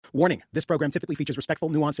Warning, this program typically features respectful,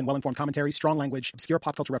 nuanced, and well-informed commentary, strong language, obscure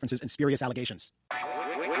pop culture references, and spurious allegations.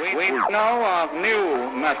 We know of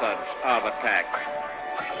new methods of attack.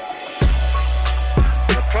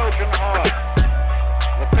 The Trojan horse,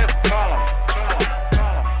 the fifth column.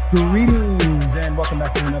 Greetings, and welcome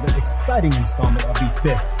back to another exciting installment of the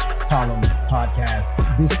Fifth Column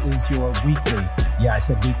Podcast. This is your weekly, I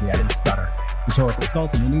said weekly, I didn't stutter, rhetorical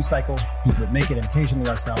assault in the news cycle, people that make it, and occasionally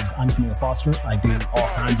ourselves. I'm Camille Foster. I do all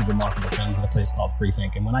kinds of remarkable things at a place called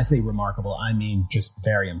Freethink. And when I say remarkable, I mean just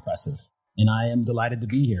very impressive. And I am delighted to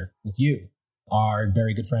be here with you. Our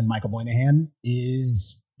very good friend Michael Moynihan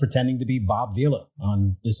is pretending to be Bob Vila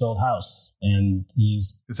on This Old House. And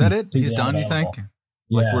is that it? He's done, you think?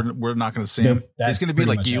 Like we're not going to see him. He's going to be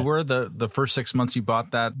like you were the first 6 months you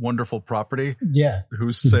bought that wonderful property. Yeah.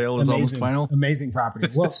 Whose sale is almost final. Amazing property.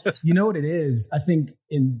 Well, you know what it is? I think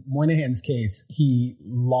in Moynihan's case, he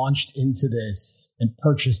launched into this and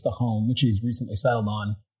purchased a home, which he's recently settled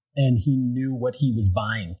on. And he knew what he was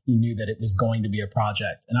buying. He knew that it was going to be a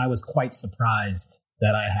project. And I was quite surprised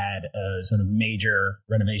that I had a sort of major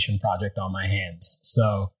renovation project on my hands.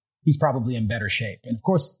 So he's probably in better shape. And of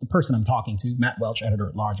course, the person I'm talking to, Matt Welch,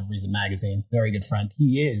 editor-at-large of Reason Magazine, very good friend.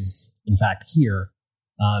 He is, in fact, here,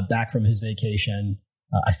 back from his vacation.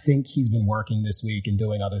 I think he's been working this week and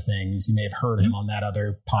doing other things. You may have heard him on that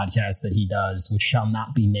other podcast that he does, which shall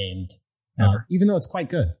not be named, even though it's quite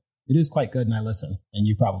good. It is quite good, and I listen, and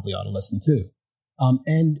you probably ought to listen too.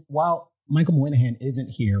 And while Michael Moynihan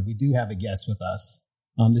isn't here, we do have a guest with us.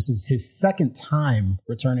 This is his second time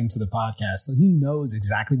returning to the podcast, so he knows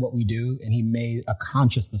exactly what we do, and he made a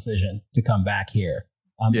conscious decision to come back here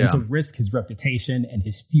and to risk his reputation and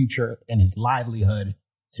his future and his livelihood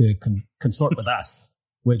to consort with us,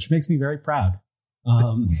 which makes me very proud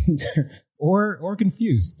or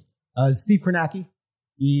confused. Steve Kornacki,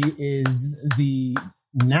 he is the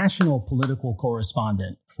national political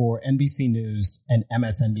correspondent for NBC News and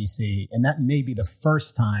MSNBC. And that may be the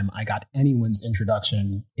first time I got anyone's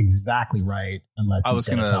introduction exactly right, unless he's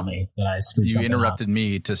going to tell me that I screwed something up. You interrupted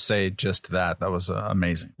me to say just that. That was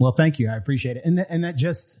amazing. Well, thank you. I appreciate it. And that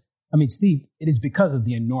just, Steve, it is because of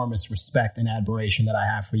the enormous respect and admiration that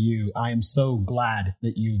I have for you. I am so glad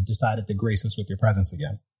that you decided to grace us with your presence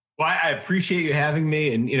again. Well, I appreciate you having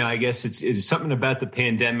me. And, I guess it's something about the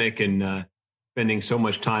pandemic and, spending so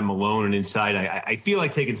much time alone and inside, I feel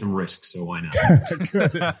like taking some risks, so why not?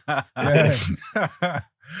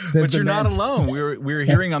 But you're not alone. We were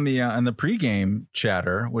hearing on the pregame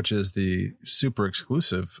chatter, which is the super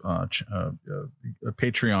exclusive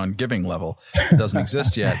Patreon giving level. It doesn't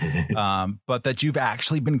exist yet, but that you've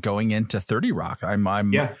actually been going into 30 Rock.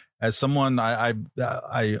 As someone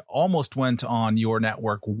I almost went on your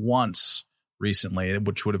network once recently,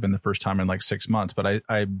 which would have been the first time in like 6 months, but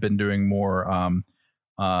I've been doing more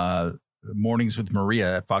mornings with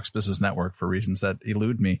Maria at Fox Business Network for reasons that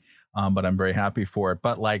elude me, but I'm very happy for it.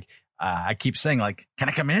 But I keep saying, can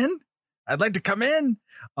I come in? I'd like to come in,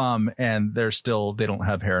 and they don't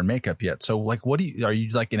have hair and makeup yet. So are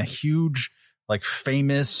you in a huge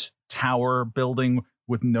famous tower building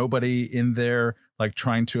with nobody in there,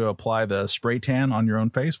 trying to apply the spray tan on your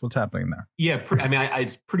own face? What's happening there? Yeah.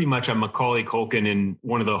 It's pretty much a Macaulay Culkin in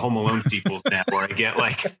one of the Home Alone sequels now, where I get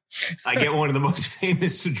one of the most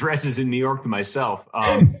famous addresses in New York to myself.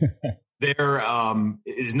 There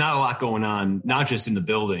is not a lot going on, not just in the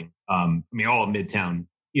building. All of Midtown,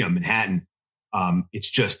 Manhattan.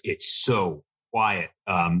 It's so quiet.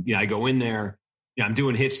 I go in there, I'm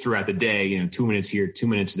doing hits throughout the day, 2 minutes here, 2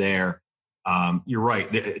 minutes there. You're right.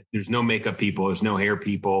 There's no makeup people. There's no hair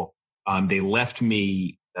people. They left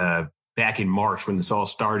me back in March when this all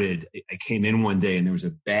started. I came in one day and there was a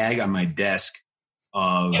bag on my desk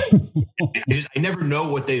of, I never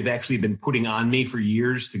know what they've actually been putting on me for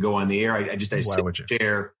years to go on the air. I sit in the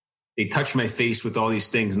chair. They touch my face with all these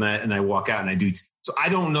things and I walk out and I do. So I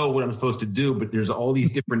don't know what I'm supposed to do, but there's all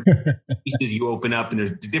these different pieces you open up and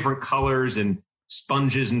there's different colors and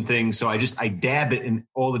sponges and things. So I dab it in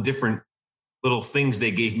all the different little things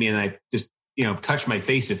they gave me, and I just, touched my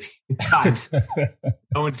face a few times.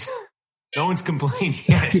 No one's complained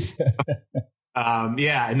yet. And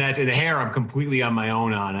the hair I'm completely on my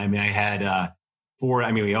own on. I had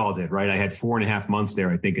we all did, right? I had 4.5 months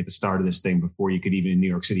there, I think, at the start of this thing before you could even in New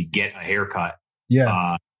York City get a haircut.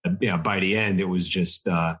 Yeah. By the end, it was just,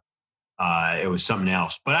 it was something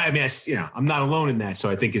else. But I'm not alone in that. So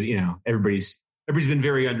I think, everybody's been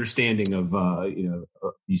very understanding of,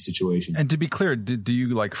 these situations. And to be clear, do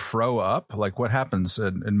you fro up? What happens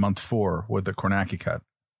in month 4 with the Kornacki cut?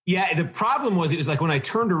 Yeah, the problem was it was like when I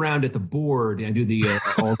turned around at the board and I do the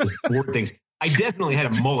all the board things, I definitely had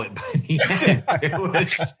a mullet by the end. It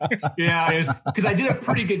was because I did a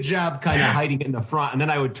pretty good job kind of hiding in the front, and then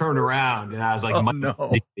I would turn around and I was like, oh,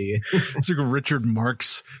 no. It's like Richard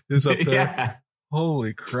Marx is up there. Yeah.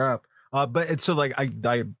 Holy crap. But it's so like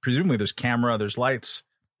I presumably there's camera, there's lights,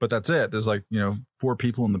 but that's it. There's like, 4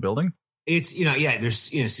 people in the building. It's,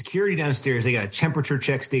 there's, security downstairs. They got a temperature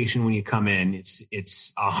check station when you come in.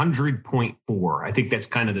 It's 100.4. I think that's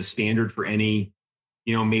kind of the standard for any,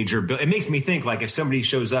 major bill. It makes me think like if somebody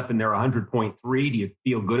shows up and they're 100.3, do you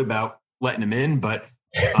feel good about letting them in? But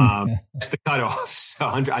that's the cutoff. So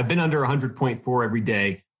I've been under 100.4 every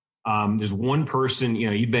day. There's one person,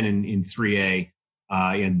 you've been in 3A,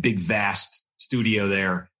 big, vast studio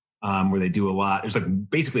there. Where they do a lot. There's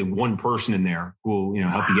like basically one person in there who will,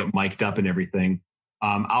 help you get mic'd up and everything.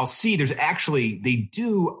 I'll see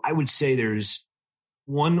I would say there's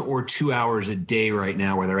 1 or 2 hours a day right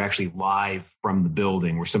now where they're actually live from the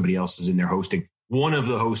building where somebody else is in there hosting. One of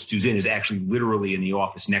the hosts who's in is actually literally in the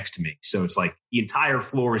office next to me. So it's like the entire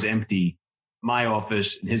floor is empty. My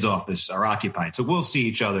office and his office are occupied. So we'll see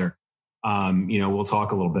each other. We'll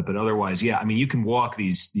talk a little bit, but otherwise, you can walk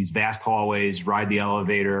these vast hallways, ride the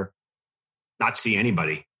elevator, not see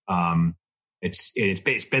anybody.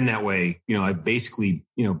 It's been that way. I've basically,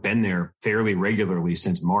 been there fairly regularly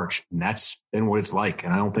since March, and that's been what it's like.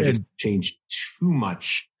 And I don't think it's changed too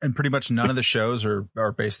much. And pretty much none of the shows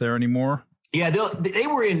are based there anymore. Yeah,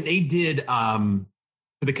 they did for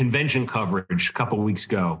the convention coverage a couple of weeks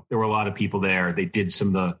ago. There were a lot of people there. They did some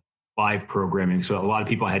of the live programming. So a lot of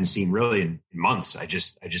people I hadn't seen really in months. I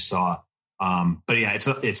just saw, but yeah,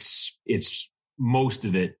 it's most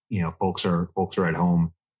of it, folks are at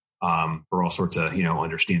home, for all sorts of,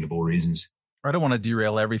 understandable reasons. I don't want to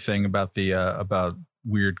derail everything about the, about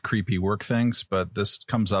weird, creepy work things, but this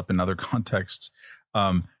comes up in other contexts.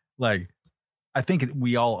 I think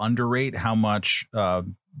we all underrate how much,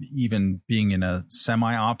 even being in a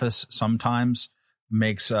semi-office sometimes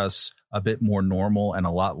makes us a bit more normal and a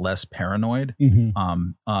lot less paranoid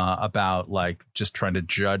about like just trying to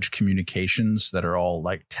judge communications that are all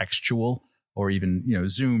like textual or even,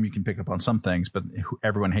 Zoom. You can pick up on some things, but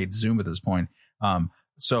everyone hates Zoom at this point.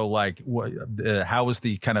 So like how was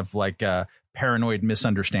the kind of like paranoid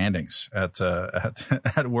misunderstandings at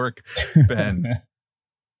work, Ben?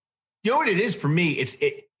 You know what it is for me?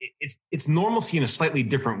 It's normalcy in a slightly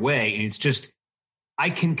different way. And it's just, I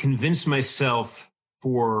can convince myself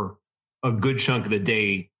for a good chunk of the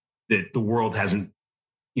day that the world hasn't,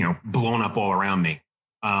 blown up all around me.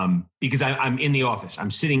 Because I'm in the office, I'm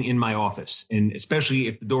sitting in my office, and especially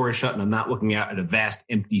if the door is shut and I'm not looking out at a vast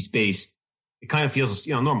empty space, it kind of feels,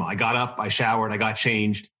 normal. I got up, I showered, I got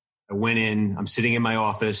changed, I went in, I'm sitting in my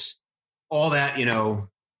office, all that,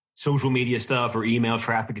 social media stuff or email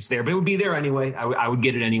traffic, it's there, but it would be there anyway. I would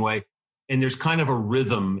get it anyway. And there's kind of a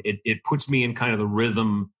rhythm. It puts me in kind of the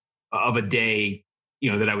rhythm of a day,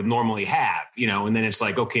 that I would normally have, and then it's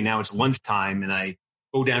like, okay, now it's lunchtime and I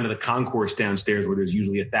go down to the concourse downstairs where there's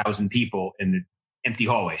usually 1,000 people in empty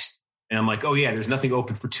hallways. And I'm like, oh yeah, there's nothing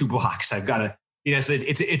open for 2 blocks. I've got to, so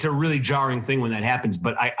it's a really jarring thing when that happens.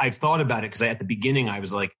 But I've thought about it because at the beginning I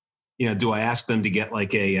was like, do I ask them to get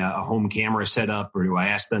like a home camera set up, or do I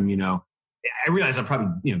ask them, I realize I'm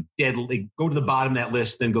probably, dead. Like, go to the bottom of that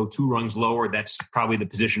list, then go 2 rungs lower. That's probably the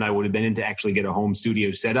position I would have been in to actually get a home studio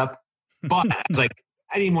set up. But I was like,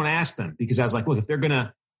 I didn't want to ask them because I was like, look,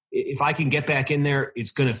 if I can get back in there,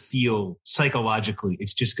 it's going to feel psychologically,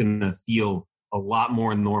 it's just going to feel a lot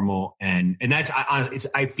more normal. And that's,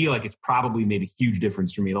 I feel like it's probably made a huge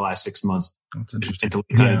difference for me the last 6 months. That's interesting. Until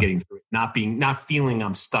kind of getting through it, not feeling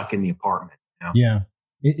I'm stuck in the apartment. Yeah.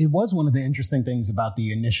 It was one of the interesting things about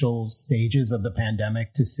the initial stages of the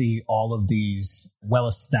pandemic to see all of these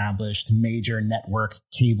well-established major network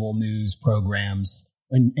cable news programs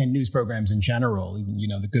and news programs in general, even,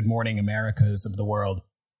 the Good Morning Americas of the world,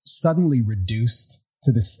 suddenly reduced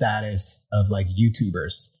to the status of like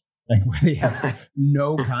YouTubers, like where they have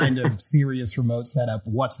no kind of serious remote setup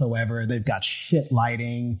whatsoever. They've got shit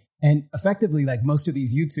lighting. And effectively, like most of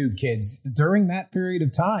these YouTube kids during that period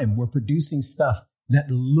of time were producing stuff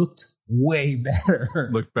that looked way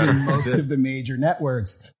better than most of the major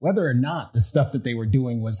networks, whether or not the stuff that they were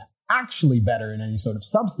doing was actually better in any sort of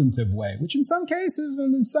substantive way, which in some cases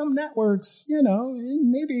and in some networks,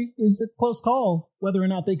 maybe is a close call whether or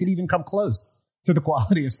not they could even come close to the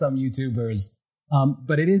quality of some YouTubers.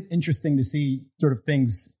 But it is interesting to see sort of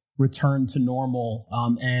things return to normal.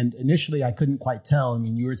 And initially I couldn't quite tell. I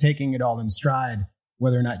mean, you were taking it all in stride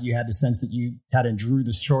whether or not you had the sense that you kind of drew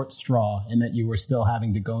the short straw and that you were still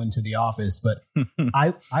having to go into the office. But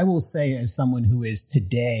I will say, as someone who is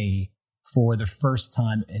today, for the first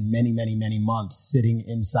time in many, many, many months, sitting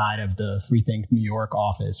inside of the Freethink New York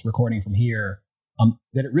office, recording from here,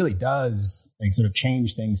 that it really does like sort of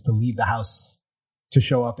change things to leave the house, to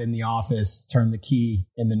show up in the office, turn the key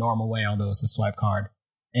in the normal way, although it's a swipe card,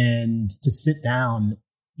 and to sit down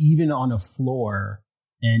even on a floor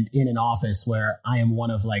and in an office where I am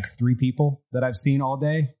one of like 3 people that I've seen all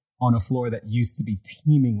day, on a floor that used to be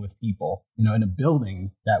teeming with people, in a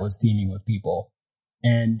building that was teeming with people.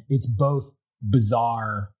 And it's both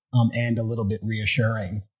bizarre and a little bit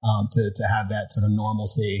reassuring to have that sort of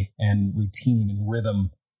normalcy and routine and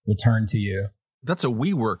rhythm return to you. That's a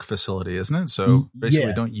WeWork facility, isn't it? So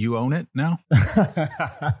basically, Don't you own it now?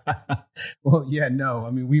 Well, yeah, no.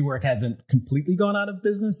 I mean, WeWork hasn't completely gone out of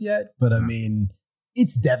business yet, but I mean,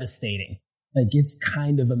 it's devastating. Like, it's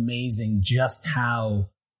kind of amazing just how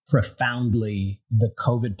profoundly the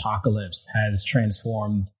COVID apocalypse has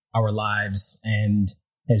transformed our lives and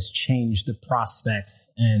has changed the prospects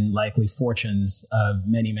and likely fortunes of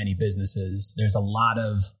many, many businesses. There's a lot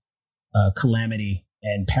of calamity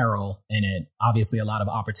and peril in it. Obviously, a lot of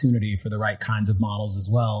opportunity for the right kinds of models as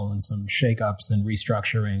well, and some shakeups and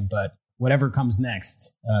restructuring. But whatever comes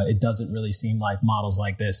next, it doesn't really seem like models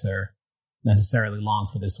like this are necessarily long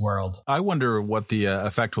for this world. I wonder what the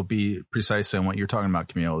effect will be precisely on what you're talking about,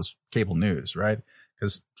 Camille, is cable news, right?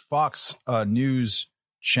 Because Fox News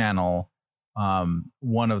Channel,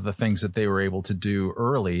 one of the things that they were able to do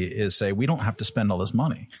early is say, we don't have to spend all this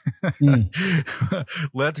money.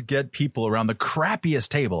 Let's get people around the crappiest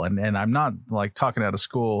table. And I'm not like talking out of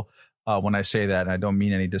school when I say that. I don't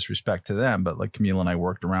mean any disrespect to them, but like Camille and I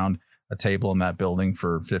worked around a table in that building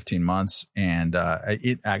for 15 months, and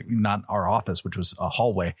not our office, which was a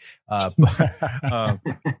hallway, but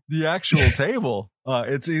the actual table.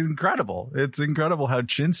 It's incredible. It's incredible how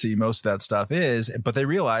chintzy most of that stuff is. But they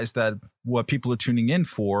realize that what people are tuning in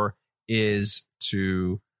for is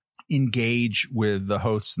to engage with the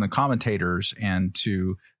hosts and the commentators and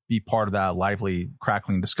to be part of that lively,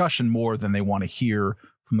 crackling discussion more than they want to hear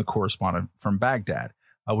from the correspondent from Baghdad,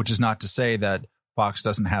 which is not to say that Fox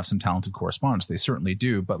doesn't have some talented correspondents. They certainly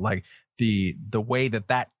do. But like the way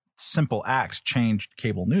that simple act changed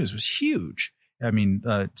cable news was huge. I mean,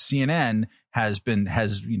 CNN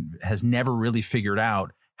has never really figured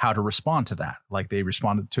out how to respond to that. Like, they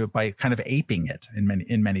responded to it by kind of aping it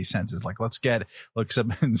in many senses. Like, instead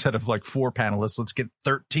of like 4 panelists, let's get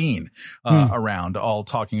 13 around, all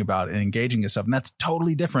talking about and engaging and stuff. And that's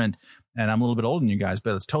totally different. And I'm a little bit older than you guys,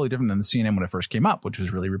 but it's totally different than the CNN when it first came up, which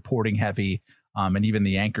was really reporting heavy. And even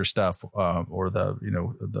the anchor stuff or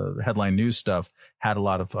the headline news stuff had a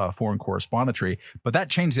lot of foreign correspondentry, but that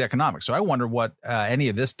changed the economics. So I wonder what any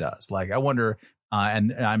of this does. Like, I wonder,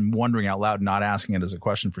 and I'm wondering out loud, not asking it as a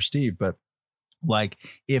question for Steve, but like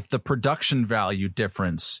if the production value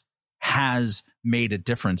difference has made a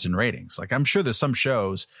difference in ratings. Like, I'm sure there's some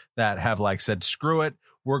shows that have like said, screw it.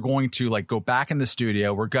 We're going to like go back in the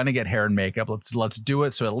studio. We're going to get hair and makeup. Let's do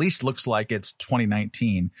it. So it at least looks like it's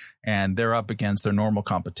 2019 and they're up against their normal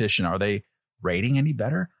competition. Are they rating any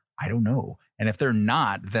better? I don't know. And if they're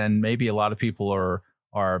not, then maybe a lot of people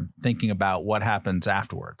are thinking about what happens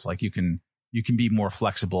afterwards. Like, you can be more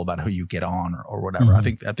flexible about who you get on or whatever.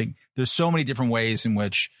 Mm-hmm. I think there's so many different ways in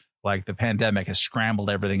which like the pandemic has scrambled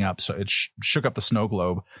everything up. So it shook up the snow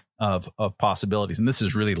globe of possibilities. And this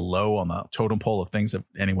is really low on the totem pole of things that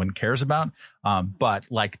anyone cares about. But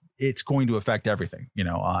like, it's going to affect everything,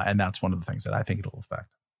 and that's one of the things that I think it'll affect.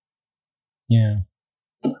 Yeah.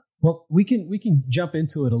 Well, we can jump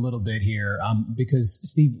into it a little bit here, because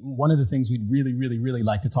Steve, one of the things we'd really, really, really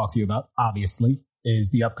like to talk to you about, obviously,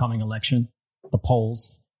 is the upcoming election, the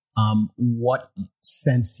polls. What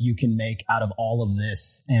sense you can make out of all of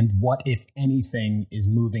this, and what, if anything, is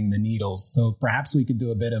moving the needles. So perhaps we could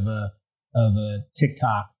do a bit of a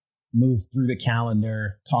TikTok, move through the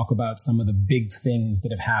calendar, talk about some of the big things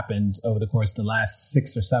that have happened over the course of the last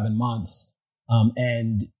 6 or 7 months,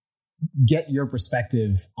 and get your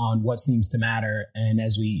perspective on what seems to matter. And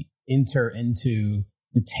as we enter into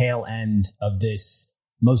the tail end of this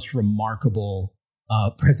most remarkable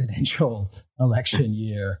presidential election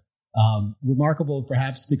year, remarkable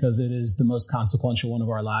perhaps because it is the most consequential one of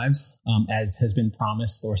our lives, as has been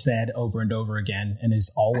promised or said over and over again, and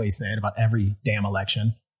is always said about every damn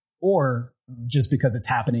election, or just because it's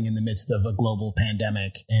happening in the midst of a global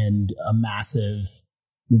pandemic and a massive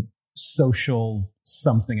social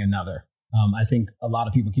something another. I think a lot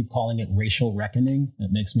of people keep calling it racial reckoning.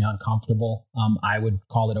 It makes me uncomfortable. I would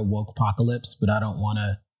call it a woke apocalypse, but I don't want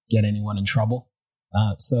to get anyone in trouble.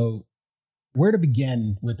 So where to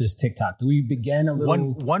begin with this TikTok? Do we begin a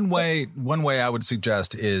little? One way I would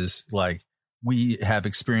suggest is like we have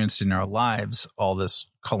experienced in our lives all this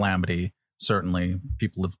calamity. Certainly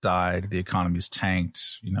people have died. The economy's tanked.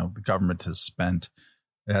 The government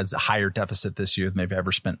has a higher deficit this year than they've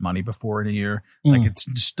ever spent money before in a year. Like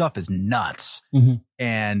stuff is nuts. Mm-hmm.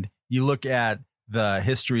 And you look at the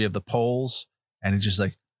history of the polls and it's just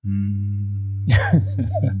like,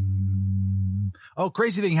 oh,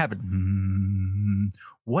 crazy thing happened.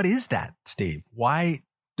 What is that, Steve? Why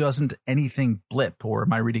doesn't anything blip, or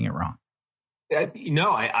am I reading it wrong?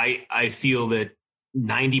 No, I feel that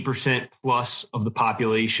 90% plus of the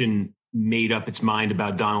population made up its mind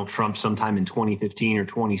about Donald Trump sometime in 2015 or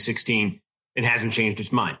 2016 and hasn't changed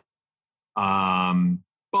its mind.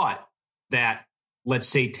 But that, let's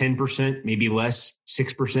say 10%, maybe less,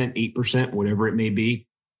 6%, 8%, whatever it may be,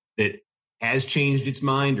 that has changed its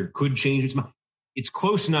mind or could change its mind. It's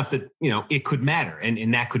close enough that, it could matter.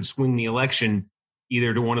 And that could swing the election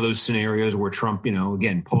either to one of those scenarios where Trump,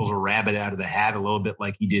 again, pulls a rabbit out of the hat a little bit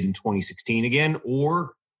like he did in 2016 again,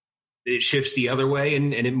 or it shifts the other way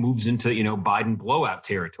and it moves into, Biden blowout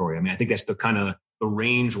territory. I mean, I think that's the kind of the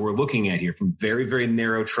range we're looking at here, from very, very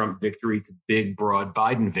narrow Trump victory to big, broad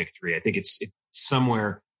Biden victory. I think it's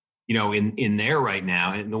somewhere, in there right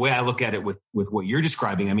now. And the way I look at it with what you're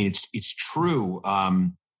describing, I mean, it's true.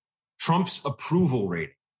 Trump's approval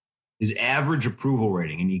rating, his average approval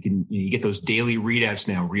rating, and you get those daily readouts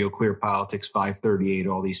now, Real Clear Politics, 538,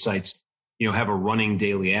 all these sites, have a running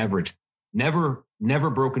daily average. Never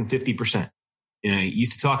broken 50%. You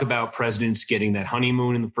used to talk about presidents getting that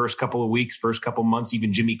honeymoon in the first couple of weeks, first couple of months.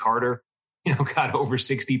 Even Jimmy Carter, got over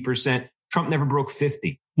 60%. Trump never broke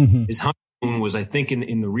 50. Mm-hmm. His honeymoon was, I think,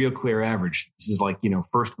 in the Real Clear average. This is like,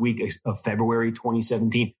 first week of February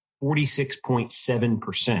 2017,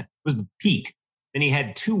 46.7% was the peak. Then he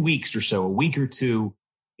had 2 weeks or so, a week or two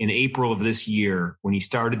in April of this year when he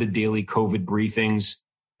started the daily COVID briefings,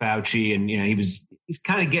 Fauci, and he's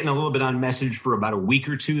kind of getting a little bit on message for about a week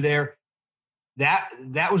or two there.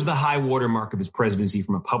 That was the high watermark of his presidency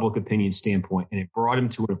from a public opinion standpoint, and it brought him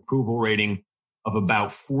to an approval rating of about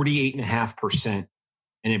 48.5%,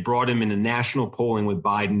 and it brought him in the national polling with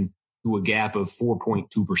Biden to a gap of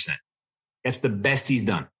 4.2%. That's the best he's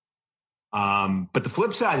done. But the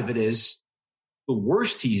flip side of it is the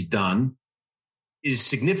worst he's done is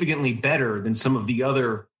significantly better than some of the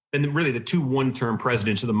other, than really the two one-term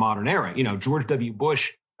presidents of the modern era. George H.W.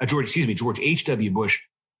 Bush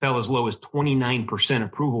fell as low as 29%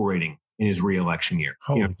 approval rating in his reelection year.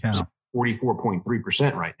 Holy cow.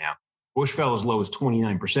 44.3% right now. Bush fell as low as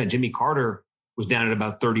 29%. Jimmy Carter was down at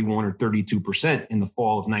about 31 or 32% in the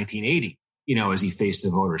fall of 1980, as he faced the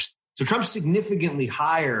voters. So Trump's significantly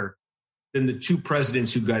higher than the two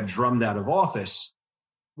presidents who got drummed out of office.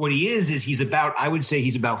 What he is he's about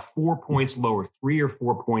 4 points lower, 3 or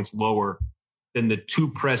 4 points lower than the two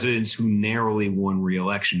presidents who narrowly won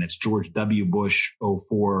re-election. That's George W. Bush,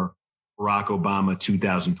 2004, Barack Obama,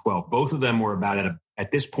 2012. Both of them were about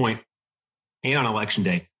at this point and on election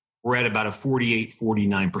day, we're at about a 48,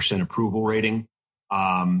 49% approval rating.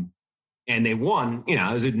 And they won,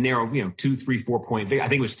 it was a narrow, 2, 3, 4 point victory. I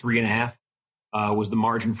think it was 3.5 was the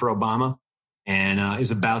margin for Obama. And it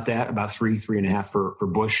was about 3.5 for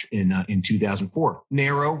Bush in 2004.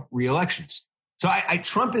 Narrow re-elections. So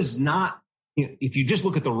Trump is not, if you just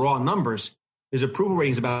look at the raw numbers, his approval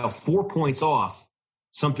rating is about 4 points off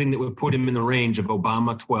something that would put him in the range of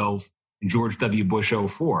Obama 12 and George W. Bush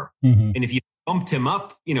 04. Mm-hmm. And if you bumped him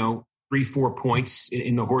up, 3-4 points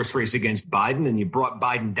in the horse race against Biden, and you brought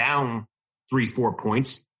Biden down 3-4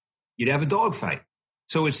 points, you'd have a dogfight.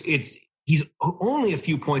 So he's only a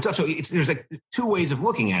few points up. So there's like two ways of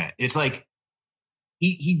looking at it. It's like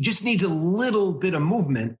he just needs a little bit of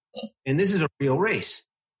movement, and this is a real race.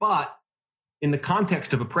 But in the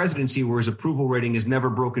context of a presidency where his approval rating has never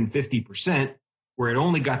broken 50%, where it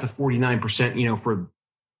only got to 49%, for a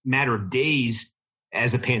matter of days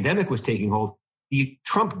as a pandemic was taking hold, the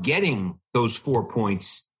Trump getting those 4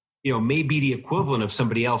 points, may be the equivalent of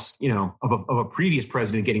somebody else, of a previous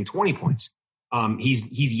president getting 20 points.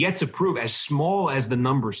 He's yet to prove, as small as the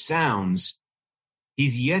number sounds,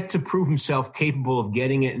 he's yet to prove himself capable of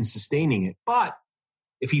getting it and sustaining it. But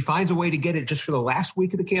if he finds a way to get it just for the last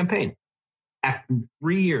week of the campaign, after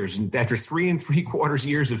 3 years, and after 3 3/4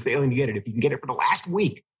 years of failing to get it, if he can get it for the last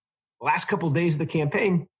week, the last couple of days of the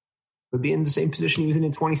campaign, would be in the same position he was in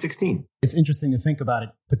 2016. It's interesting to think about it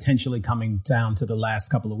potentially coming down to the last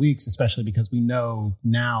couple of weeks, especially because we know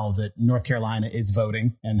now that North Carolina is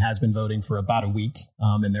voting and has been voting for about a week.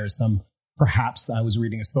 And there's perhaps I was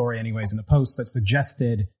reading a story anyways in the Post that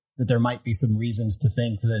suggested that there might be some reasons to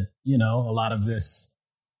think that, you know, a lot of this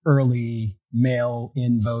early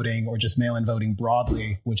mail-in voting or just mail-in voting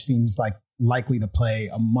broadly, which seems like likely to play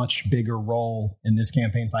a much bigger role in this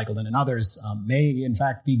campaign cycle than in others, may in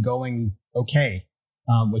fact be going okay,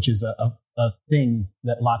 which is a thing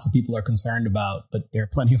that lots of people are concerned about, but there are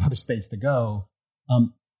plenty of other states to go.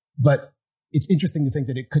 But it's interesting to think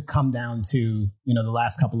that it could come down to, you know, the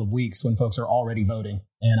last couple of weeks when folks are already voting.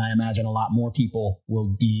 And I imagine a lot more people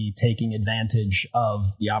will be taking advantage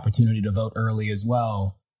of the opportunity to vote early as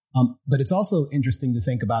well. But it's also interesting to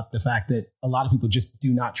think about the fact that a lot of people just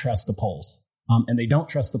do not trust the polls. And they don't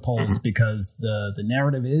trust the polls because the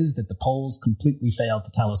narrative is that the polls completely failed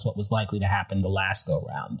to tell us what was likely to happen the last go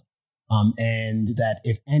round. And that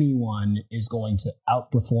if anyone is going to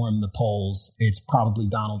outperform the polls, it's probably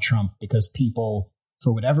Donald Trump, because people,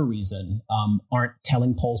 for whatever reason, aren't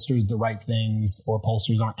telling pollsters the right things, or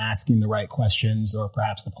pollsters aren't asking the right questions, or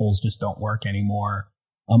perhaps the polls just don't work anymore.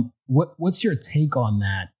 What's your take on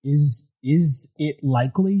that? Is it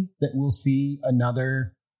likely that we'll see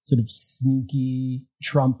another sort of sneaky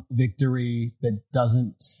Trump victory that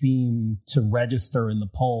doesn't seem to register in the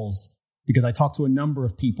polls? Because I talked to a number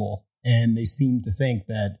of people, and they seem to think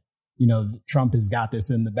that, you know, Trump has got this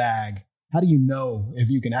in the bag. How do you know if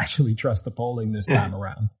you can actually trust the polling this time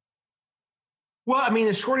around? Well, I mean,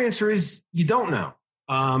 the short answer is you don't know.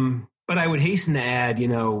 But I would hasten to add, you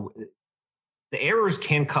know, the errors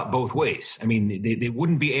can cut both ways. I mean, they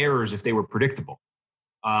wouldn't be errors if they were predictable.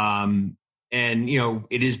 And, you know,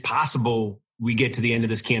 it is possible we get to the end of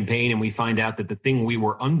this campaign and we find out that the thing we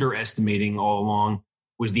were underestimating all along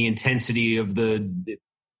was the intensity of the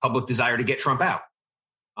public desire to get Trump out.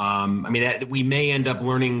 I mean, that we may end up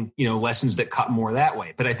learning, you know, lessons that cut more that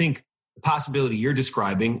way. But I think the possibility you're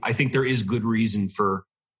describing, I think there is good reason for,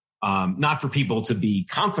 not for people to be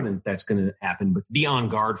confident that's going to happen, but to be on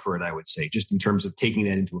guard for it, I would say, just in terms of taking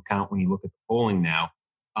that into account when you look at the polling now.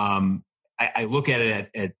 I look at it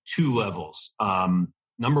at two levels.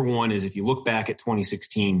 Number one is if you look back at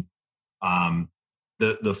 2016,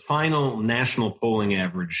 the final national polling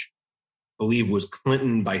average, I believe, was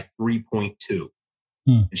Clinton by 3.2.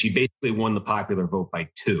 And she basically won the popular vote by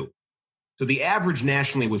 2. So the average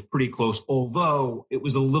nationally was pretty close, although it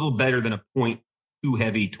was a little better than a point too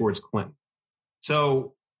heavy towards Clinton.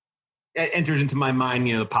 So it enters into my mind,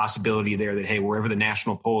 you know, the possibility there that, hey, wherever the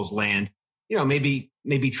national polls land, you know, maybe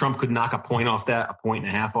Trump could knock a point off that, a point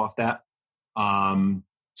and a half off that.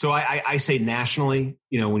 So I say nationally,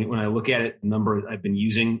 you know, when I look at it, the number I've been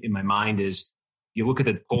using in my mind is you look at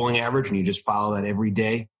the polling average and you just follow that every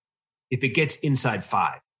day. If it gets inside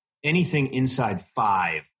 5, anything inside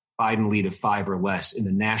 5, Biden lead of 5 or less in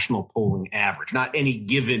the national polling average, not any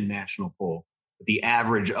given national poll, but the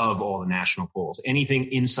average of all the national polls,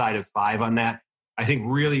 anything inside of 5 on that, I think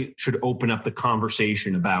really should open up the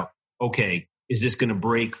conversation about, okay, is this going to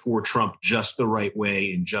break for Trump just the right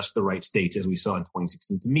way in just the right states as we saw in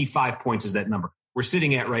 2016? To me, 5 points is that number. We're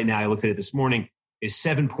sitting at right now, I looked at it this morning, is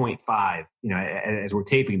 7.5, you know, as we're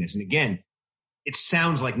taping this. And again, it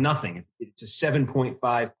sounds like nothing. It's a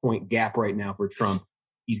 7.5 point gap right now for Trump.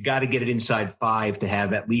 He's got to get it inside 5 to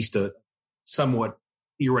have at least a somewhat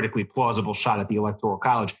theoretically plausible shot at the Electoral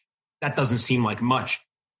College. That doesn't seem like much.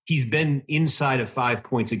 He's been inside of 5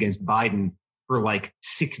 points against Biden for like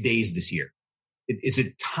 6 days this year. It's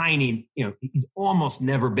a tiny, you know, he's almost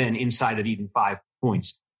never been inside of even 5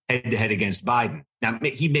 points head to head against Biden. Now,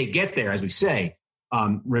 he may get there, as we say,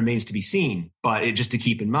 remains to be seen. But just to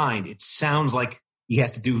keep in mind, it sounds like he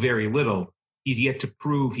has to do very little. He's yet to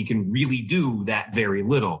prove he can really do that very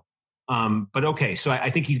little. But okay, so I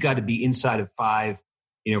think he's got to be inside of 5,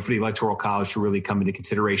 you know, for the Electoral College to really come into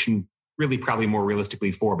consideration. Really, probably more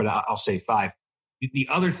realistically 4, but I'll say 5. The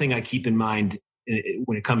other thing I keep in mind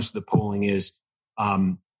when it comes to the polling is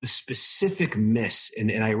the specific miss.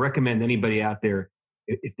 And I recommend anybody out there,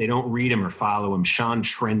 if they don't read him or follow him, Sean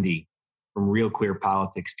Trendy from Real Clear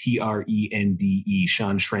Politics, Trende,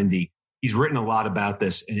 Sean Trendy. He's written a lot about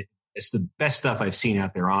this, and it's the best stuff I've seen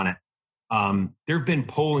out there on it. There have been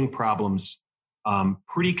polling problems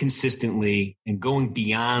pretty consistently and going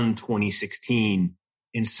beyond 2016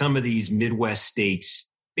 in some of these Midwest states,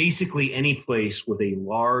 basically any place with a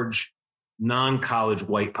large non-college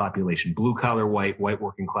white population, blue collar white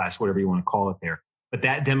working class, whatever you want to call it there. But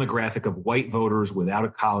that demographic of white voters without a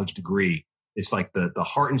college degree, it's like the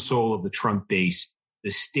heart and soul of the Trump base. The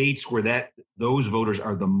states where those voters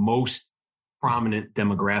are the most prominent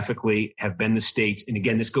demographically have been the states. And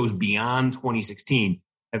again, this goes beyond 2016,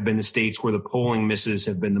 have been the states where the polling misses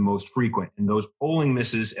have been the most frequent. And those polling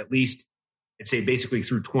misses, at least I'd say basically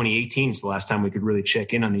through 2018, it's the last time we could really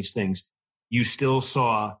check in on these things. You still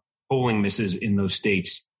saw polling misses in those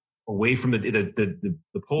states away from the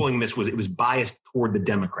polling miss was biased toward the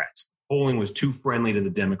Democrats. Polling was too friendly to the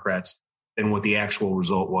Democrats than what the actual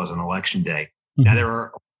result was on election day. Mm-hmm. Now, there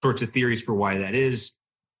are all sorts of theories for why that is.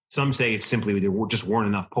 Some say it's simply there just weren't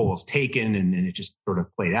enough polls taken and it just sort of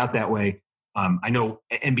played out that way. I know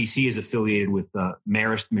NBC is affiliated with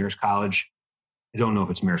Marist College. I don't know if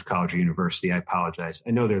it's Marist College or University. I apologize.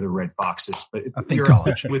 I know they're the Red Foxes, but I think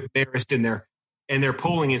college with Marist and their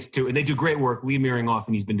polling institute, and they do great work. Lee Miringoff,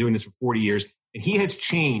 and he's been doing this for 40 years, and he has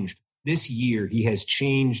changed this year. He has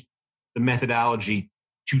changed the methodology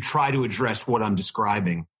to try to address what I'm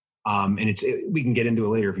describing. And we can get into it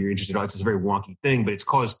later if you're interested. It's a very wonky thing, but it's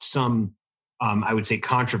caused some, I would say,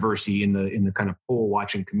 controversy in the kind of poll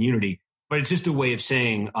watching community. But it's just a way of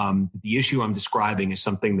saying the issue I'm describing is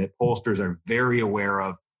something that pollsters are very aware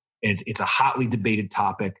of. And it's a hotly debated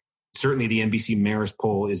topic. Certainly, the NBC Marist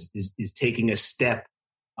poll is taking a step.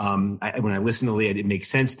 When I listen to Lee, it makes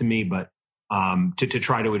sense to me, but to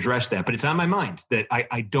try to address that. But it's on my mind that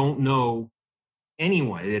I don't know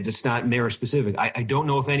anyone. It's not Marist specific. I don't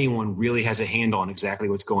know if anyone really has a handle on exactly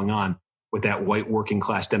what's going on with that white working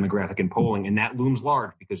class demographic in polling, and that looms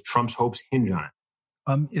large because Trump's hopes hinge on it.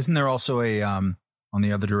 Isn't there also on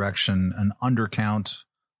the other direction, an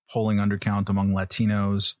polling undercount among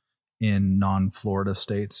Latinos in non-Florida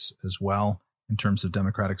states as well in terms of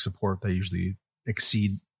Democratic support? They usually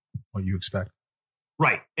exceed what you expect.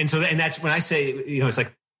 Right. And that's when I say, it's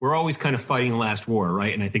like we're always kind of fighting the last war,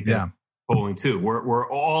 right? And I think that polling too, we're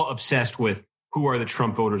all obsessed with who are the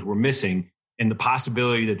Trump voters we're missing and the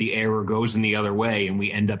possibility that the error goes in the other way and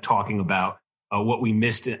we end up talking about what we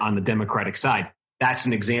missed on the Democratic side. That's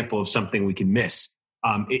an example of something we can miss.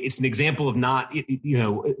 It's an example of not,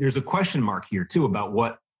 there's a question mark here too about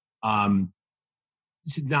what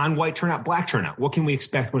non-white turnout, black turnout. What can we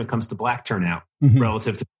expect when it comes to black turnout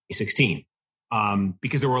relative to 2016?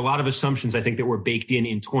 Because there were a lot of assumptions, I think, that were baked in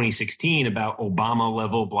 2016 about Obama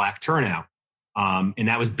level black turnout. And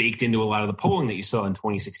that was baked into a lot of the polling that you saw in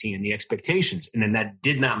 2016 and the expectations. And then that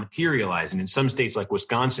did not materialize. And in some states like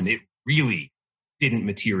Wisconsin, it really didn't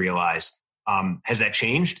materialize. Has that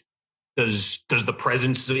changed? Does the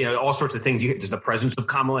presence, all sorts of things, does the presence of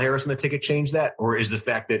Kamala Harris on the ticket change that? Or is the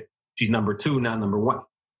fact that she's number 2, not number 1?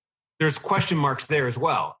 There's question marks there as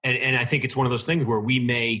well. And I think it's one of those things where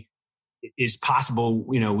is possible,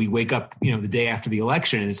 we wake up, the day after the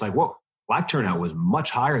election and it's like, whoa, black turnout was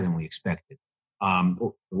much higher than we expected.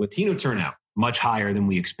 Latino turnout, much higher than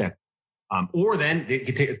we expected. Or then you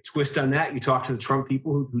can take a twist on that. You talk to the Trump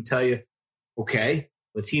people who tell you, okay,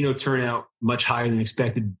 Latino turnout much higher than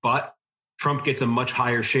expected, but Trump gets a much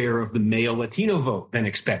higher share of the male Latino vote than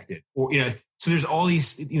expected. Or, so there's all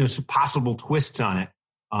these, some possible twists on it.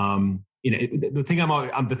 The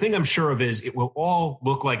thing I'm sure of is it will all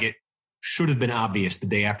look like it should have been obvious the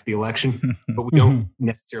day after the election, but we don't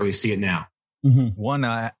necessarily see it now. One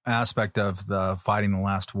aspect of the fighting the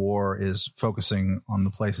last war is focusing on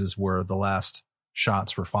the places where the last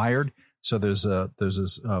shots were fired. So there's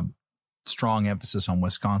this strong emphasis on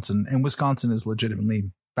Wisconsin, and Wisconsin is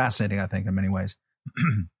legitimately fascinating, I think, in many ways.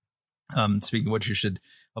 Speaking of which,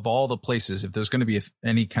 of all the places, if there's going to be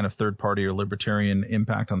any kind of third party or libertarian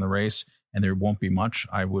impact on the race, and there won't be much,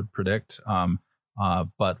 I would predict.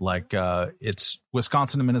 But it's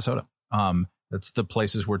Wisconsin and Minnesota. That's the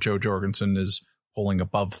places where Joe Jorgensen is polling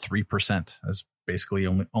above 3%. That's basically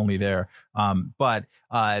only there. But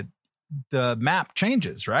the map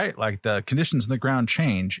changes, right? Like the conditions in the ground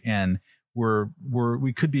change, and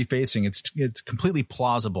we could be facing, it's completely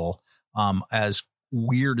plausible, as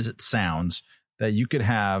weird as it sounds, that you could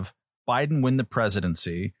have Biden win the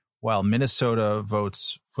presidency while Minnesota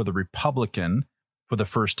votes for the Republican for the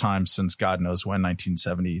first time since God knows when,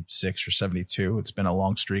 1976 or 72. It's been a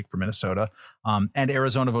long streak for Minnesota. And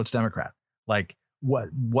Arizona votes Democrat. Like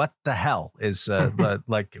what the hell is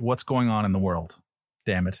like what's going on in the world?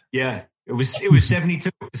 Damn it. Yeah. It was 72,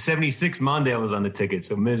 76. Mondale was on the ticket.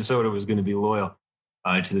 So Minnesota was going to be loyal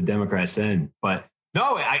to the Democrats then. But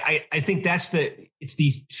no, I think it's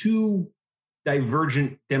these two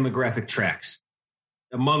divergent demographic tracks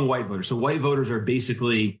among white voters. So white voters are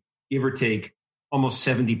basically, give or take, almost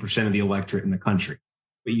 70% of the electorate in the country.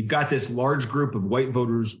 But you've got this large group of white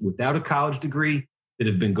voters without a college degree that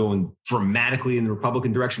have been going dramatically in the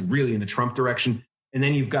Republican direction, really in the Trump direction. And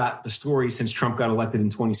then you've got the story since Trump got elected in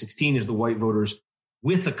 2016 is the white voters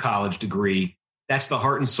with a college degree. That's the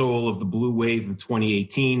heart and soul of the blue wave of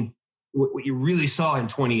 2018. What you really saw in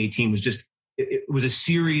 2018 was just, it was a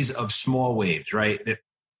series of small waves, right? That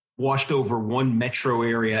washed over one metro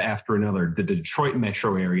area after another, the Detroit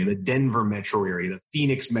metro area, the Denver metro area, the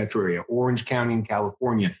Phoenix metro area, Orange County in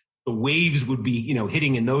California, the waves would be,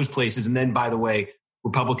 hitting in those places. And then, by the way,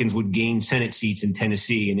 Republicans would gain Senate seats in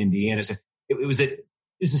Tennessee and Indiana. So it was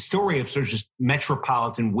a story of sort of just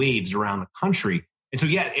metropolitan waves around the country. And so,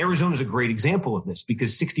 yeah, Arizona is a great example of this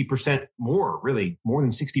because 60% more than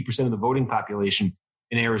 60% of the voting population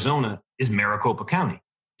in Arizona is Maricopa County.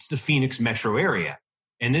 It's the Phoenix metro area.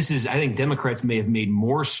 And I think Democrats may have made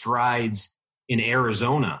more strides in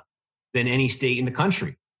Arizona than any state in the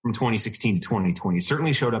country from 2016 to 2020. It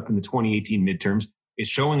certainly showed up in the 2018 midterms. It's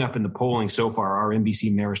showing up in the polling so far. Our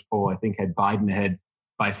NBC Marist poll, I think, had Biden ahead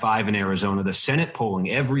by 5 in Arizona. The Senate polling,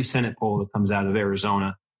 every Senate poll that comes out of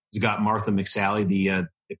Arizona has got Martha McSally, the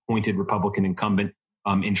appointed Republican incumbent,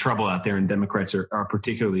 in trouble out there. And Democrats are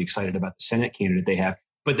particularly excited about the Senate candidate they have.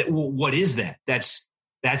 But what is that? That's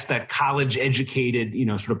that college educated,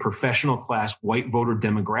 sort of professional class white voter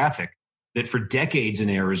demographic that for decades in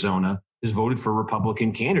Arizona has voted for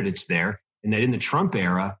Republican candidates there. And that in the Trump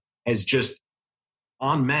era has just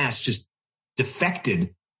en masse just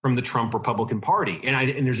defected from the Trump Republican Party.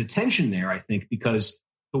 And there's a tension there, I think, because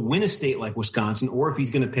to win a state like Wisconsin, or if he's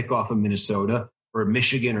going to pick off a Minnesota or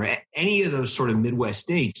Michigan or any of those sort of Midwest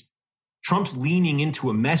states, Trump's leaning into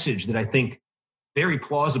a message that I think very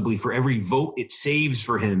plausibly for every vote it saves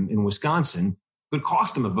for him in Wisconsin could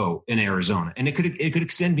cost him a vote in Arizona. And it could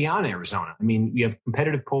extend beyond Arizona. I mean, we have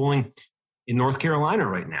competitive polling in North Carolina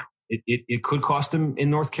right now. It could cost him in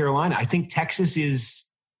North Carolina. I think Texas is,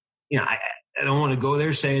 I don't want to go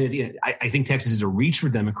there saying it. I think Texas is a reach for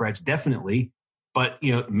Democrats, definitely. But,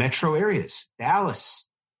 metro areas, Dallas,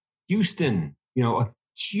 Houston,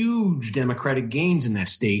 huge Democratic gains in that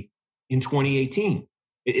state in 2018.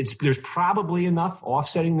 There's probably enough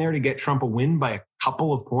offsetting there to get Trump a win by a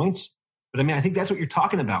couple of points. But I mean, I think that's what you're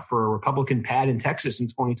talking about for a Republican pad in Texas in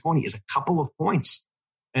 2020 is a couple of points.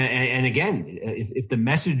 And again, if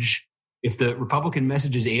the Republican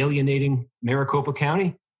message is alienating Maricopa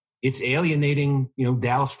County, it's alienating,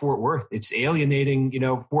 Dallas Fort Worth. It's alienating,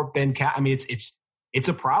 Fort Bend County. I mean, it's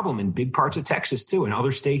a problem in big parts of Texas too, and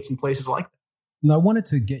other states and places like that. Now, I wanted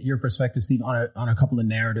to get your perspective, Steve, on a couple of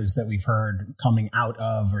narratives that we've heard coming out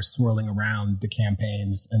of or swirling around the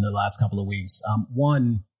campaigns in the last couple of weeks.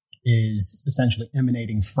 One is essentially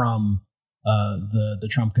emanating from the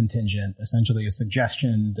Trump contingent, essentially a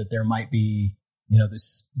suggestion that there might be,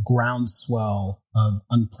 this groundswell of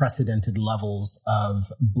unprecedented levels of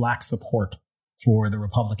Black support for the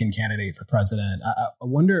Republican candidate for president. I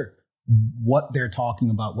wonder what they're talking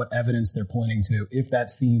about, what evidence they're pointing to, if that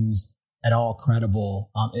seems at all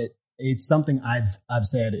credible. It's something I've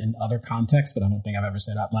said in other contexts, but I don't think I've ever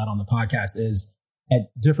said out loud on the podcast, is at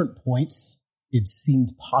different points, it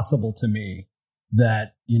seemed possible to me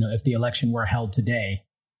that, if the election were held today,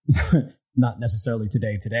 not necessarily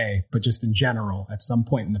today, but just in general, at some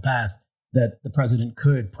point in the past, that the president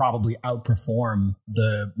could probably outperform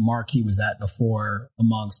the mark he was at before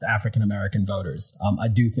amongst African-American voters. I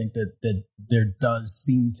do think that there does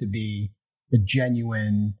seem to be a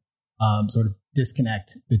genuine sort of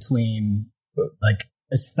disconnect between like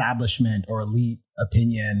establishment or elite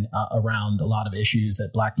opinion around a lot of issues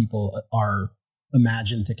that Black people are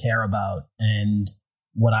imagined to care about and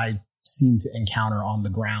what I seem to encounter on the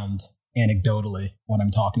ground anecdotally when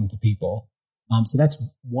I'm talking to people. So that's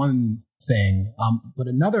one thing. But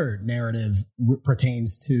another narrative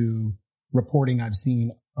pertains to reporting I've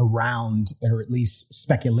seen around, or at least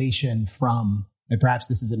speculation from, and perhaps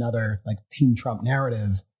this is another like Team Trump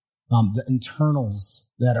narrative, the internals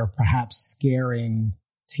that are perhaps scaring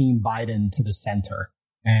Team Biden to the center.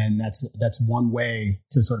 And that's one way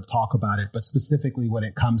to sort of talk about it. But specifically when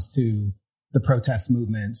it comes to the protest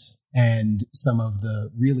movements and some of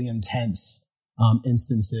the really intense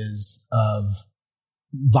instances of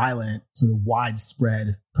violent, sort of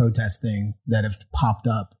widespread protesting that have popped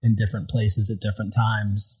up in different places at different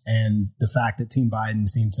times. And the fact that Team Biden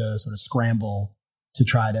seemed to sort of scramble to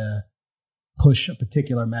try to push a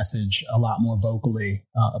particular message a lot more vocally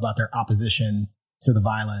about their opposition to the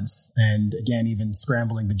violence. And again, even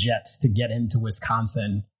scrambling the jets to get into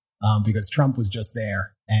Wisconsin because Trump was just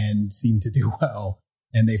there and seemed to do well.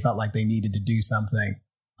 And they felt like they needed to do something.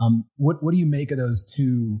 What do you make of those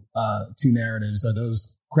two narratives? Are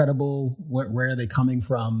those credible? Where are they coming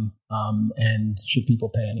from? And should people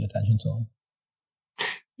pay any attention to them?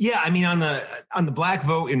 Yeah, I mean, on the Black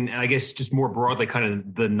vote, and I guess just more broadly, kind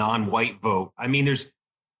of the non-white vote. I mean,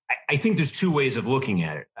 I think there's two ways of looking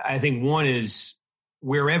at it. I think one is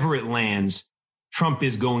wherever it lands, Trump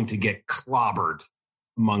is going to get clobbered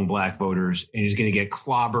among Black voters, and he's going to get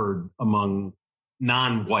clobbered among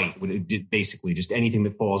non-white, basically just anything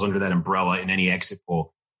that falls under that umbrella in any exit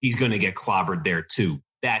poll. He's going to get clobbered there too.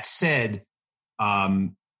 That said,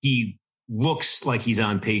 he looks like he's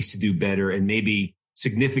on pace to do better and maybe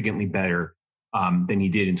significantly better than he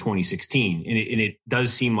did in 2016. And it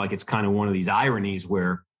does seem like it's kind of one of these ironies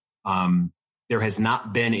where there has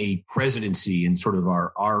not been a presidency in sort of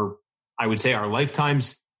our I would say our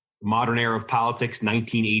lifetimes, modern era of politics,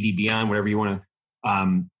 1980 beyond, whatever you want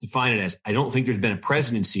to define it as. I don't think there's been a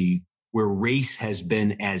presidency where race has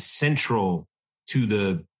been as central to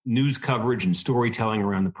the news coverage and storytelling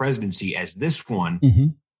around the presidency as this one. Mm-hmm.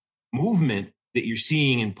 Movement that you're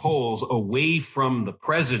seeing in polls away from the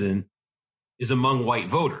president is among white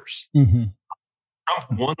voters. Mm-hmm.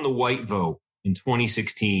 Trump won the white vote in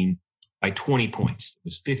 2016 by 20 points. It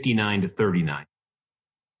was 59 to 39.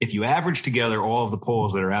 If you average together all of the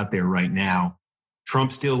polls that are out there right now,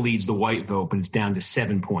 Trump still leads the white vote, but it's down to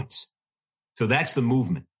 7 points. So that's the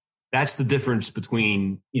movement. That's the difference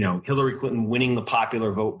between, Hillary Clinton winning the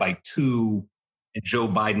popular vote by 2 and Joe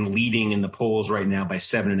Biden leading in the polls right now by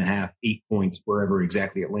 7.5, 8 points, wherever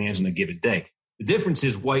exactly it lands on a given day. The difference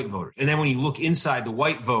is white voters. And then when you look inside the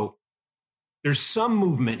white vote, there's some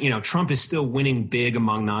movement. Trump is still winning big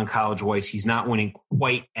among non-college whites. He's not winning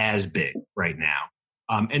quite as big right now.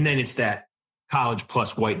 And then it's that college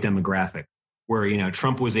plus white demographic where,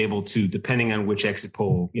 Trump was able to, depending on which exit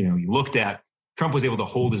poll, you looked at, Trump was able to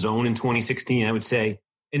hold his own in 2016, I would say.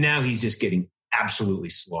 And now he's just getting absolutely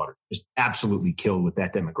slaughtered, just absolutely killed with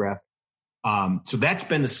that demographic. So that's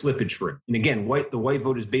been the slippage for him. And again, the white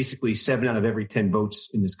vote is basically 7 out of every 10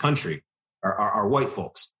 votes in this country are white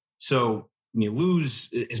folks. So when you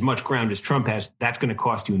lose as much ground as Trump has, that's going to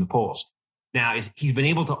cost you in the polls. Now, he's been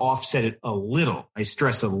able to offset it a little, I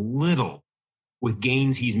stress a little, with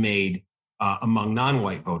gains he's made among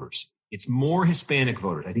non-white voters. It's more Hispanic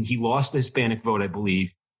voters. I think he lost the Hispanic vote, I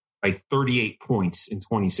believe, by 38 points in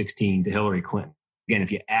 2016 to Hillary Clinton. Again,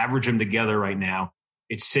 if you average them together right now,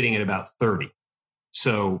 it's sitting at about 30.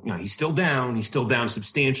 So, he's still down. He's still down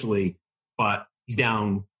substantially, but he's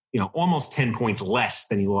down, almost 10 points less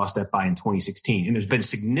than he lost that by in 2016. And there's been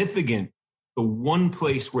the one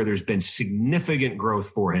place where there's been significant growth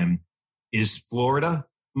for him is Florida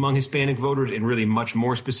among Hispanic voters, and really much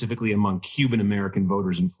more specifically among Cuban American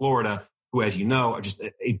voters in Florida, who, as you know, are just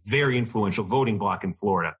a very influential voting bloc in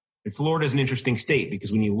Florida. And Florida is an interesting state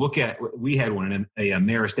because when you look at, we had one, a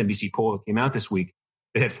Marist NBC poll that came out this week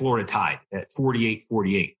that had Florida tied at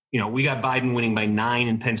 48-48. We got Biden winning by 9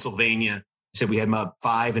 in Pennsylvania. I said we had about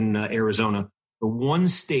 5 in Arizona. The one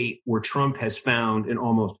state where Trump has found an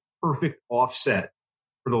almost perfect offset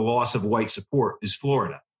for the loss of white support is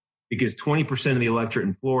Florida, because 20% of the electorate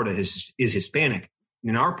in Florida is Hispanic.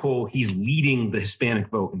 And in our poll, he's leading the Hispanic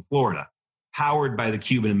vote in Florida, powered by the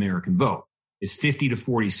Cuban American vote. It's 50 to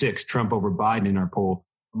 46, Trump over Biden in our poll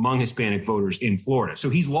among Hispanic voters in Florida.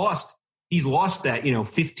 So he's lost that,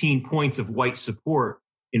 15 points of white support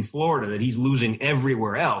in Florida that he's losing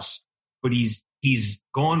everywhere else. But he's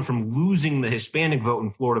gone from losing the Hispanic vote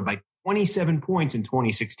in Florida by 27 points in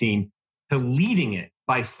 2016 to leading it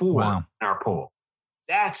by 4 in our poll.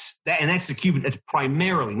 That's the Cuban, that's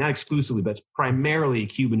primarily, not exclusively, but it's primarily a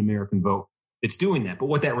Cuban American vote that's doing that. But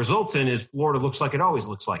what that results in is Florida looks like it always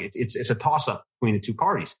looks like. It's a toss-up between the two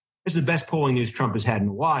parties. This is the best polling news Trump has had in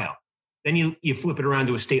a while. Then you flip it around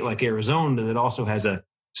to a state like Arizona that also has a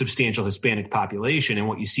substantial Hispanic population. And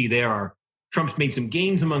what you see there are Trump's made some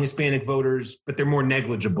gains among Hispanic voters, but they're more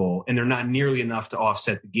negligible, and they're not nearly enough to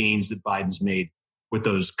offset the gains that Biden's made with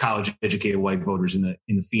those college-educated white voters in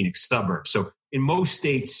the Phoenix suburbs. So in most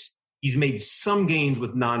states, he's made some gains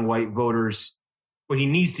with non-white voters, but he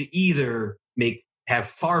needs to either have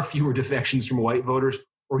far fewer defections from white voters,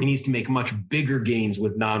 or he needs to make much bigger gains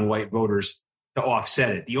with non-white voters to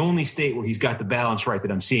offset it. The only state where he's got the balance right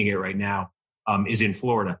that I'm seeing it right now is in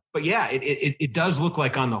Florida. But yeah, it does look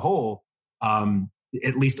like on the whole,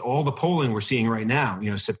 at least all the polling we're seeing right now,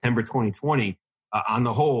 September 2020, on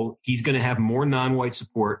the whole, he's going to have more non-white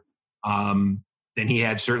support than he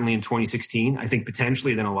had certainly in 2016. I think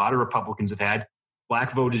potentially than a lot of Republicans have had.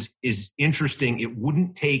 Black vote is interesting. It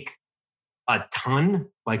wouldn't take a ton.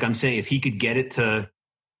 Like I'm saying, if he could get it to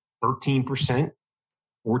 13%,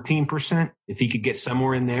 14%, if he could get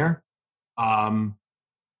somewhere in there, it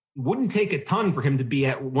wouldn't take a ton for him to be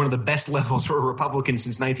at one of the best levels for a Republican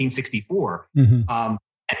since 1964. Mm-hmm. And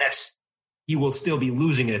he will still be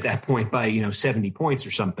losing it at that point by, 70 points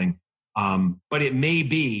or something. But it may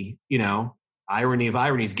be, irony of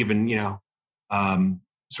ironies, given,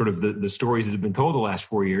 sort of the stories that have been told the last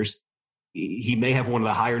 4 years. He may have one of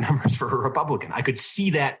the higher numbers for a Republican. I could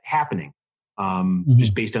see that happening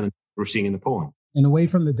just based on what we're seeing in the polling. And away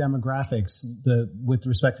from the demographics, with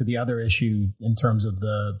respect to the other issue in terms of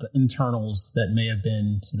the internals that may have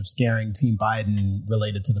been sort of scaring Team Biden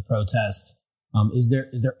related to the protests, is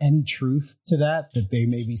there any truth to that they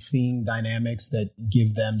may be seeing dynamics that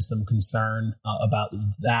give them some concern about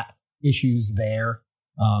that issues there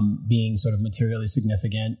being sort of materially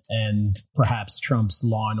significant and perhaps Trump's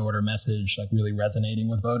law and order message like really resonating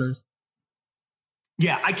with voters?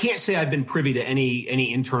 Yeah, I can't say I've been privy to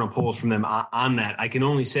any internal polls from them on that. I can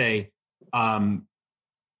only say the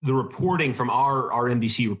reporting from our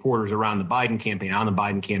NBC reporters around the Biden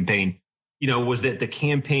campaign, was that the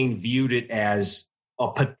campaign viewed it as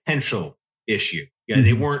a potential issue. Yeah,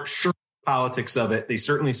 They weren't sure the politics of it. They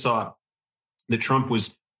certainly saw that Trump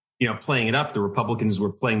was, playing it up. The Republicans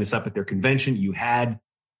were playing this up at their convention. You had,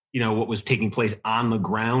 what was taking place on the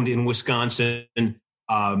ground in Wisconsin.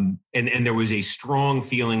 And there was a strong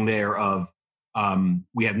feeling there of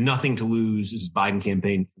we have nothing to lose. This is Biden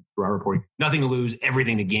campaign through our reporting, nothing to lose,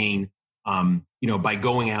 everything to gain. By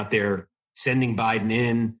going out there, sending Biden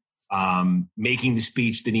in, making the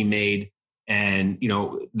speech that he made. And,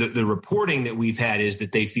 the reporting that we've had is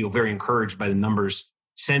that they feel very encouraged by the numbers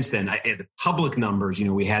since then. The public numbers,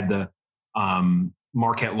 we had the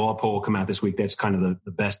Marquette Law poll come out this week. That's kind of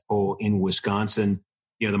the best poll in Wisconsin.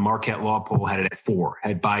 The Marquette Law poll had it at 4,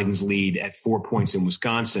 had Biden's lead at 4 points in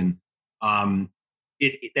Wisconsin.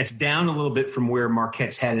 That's down a little bit from where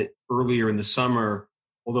Marquette's had it earlier in the summer,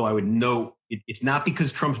 although I would note it's not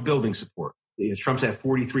because Trump's building support. Trump's at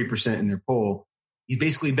 43% in their poll. He's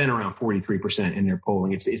basically been around 43% in their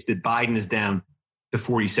polling. It's that Biden is down to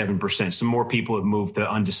 47%. Some more people have moved to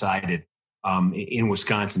undecided in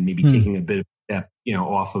Wisconsin, maybe taking a bit of a step,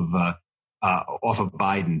 off of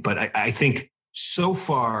Biden. But I think so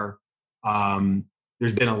far,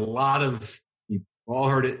 there's been a lot of, you've all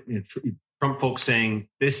heard it, Trump folks saying,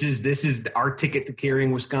 this is our ticket to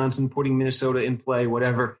carrying Wisconsin, putting Minnesota in play,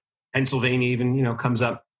 whatever. Pennsylvania even, comes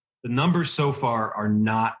up. The numbers so far are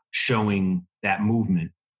not showing that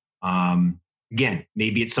movement. Again,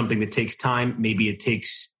 maybe it's something that takes time. Maybe it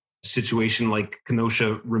takes a situation like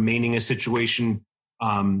Kenosha remaining a situation,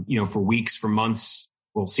 for weeks, for months.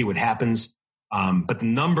 We'll see what happens. But the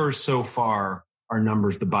numbers so far are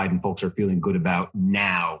numbers the Biden folks are feeling good about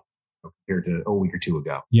now compared to a week or two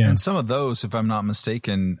ago. Yeah. And some of those, if I'm not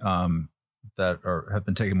mistaken, that have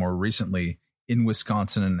been taken more recently in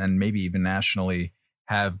Wisconsin and maybe even nationally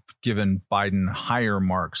have given Biden higher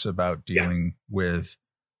marks about dealing with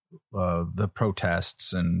the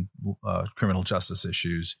protests and criminal justice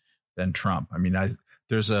issues than Trump. I mean,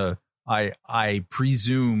 I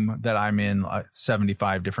presume that I'm in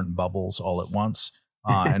 75 different bubbles all at once.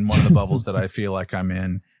 And one of the bubbles that I feel like I'm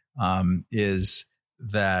in is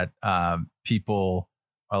that people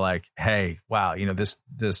are like, hey, wow,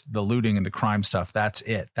 the looting and the crime stuff, that's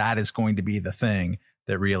it. That is going to be the thing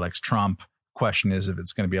that reelects Trump. Question is if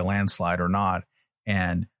it's going to be a landslide or not.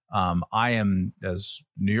 And I am, as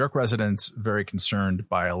New York residents, very concerned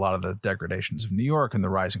by a lot of the degradations of New York and the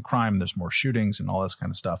rise in crime. There's more shootings and all this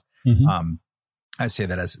kind of stuff. Mm-hmm. I say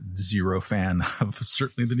that as zero fan of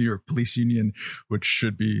certainly the New York Police Union, which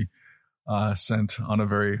should be sent on a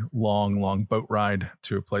very long boat ride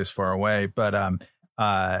to a place far away. But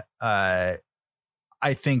I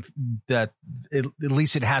think that at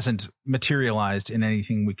least it hasn't materialized in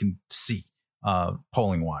anything we can see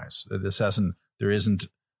polling wise. There isn't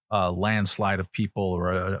a landslide of people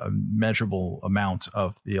or a measurable amount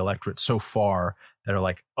of the electorate so far that are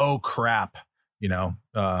like, oh, crap.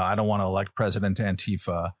 I don't want to elect President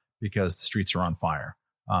Antifa because the streets are on fire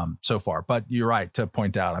so far. But you're right to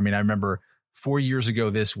point out. I mean, I remember 4 years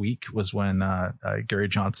ago this week was when Gary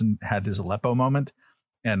Johnson had his Aleppo moment.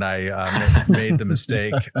 And I made the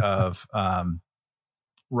mistake of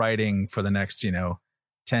writing for the next,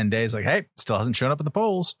 10 days, like, hey, still hasn't shown up in the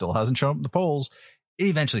polls, It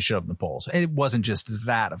eventually showed up in the polls. And it wasn't just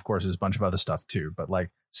that, of course, there's a bunch of other stuff too. But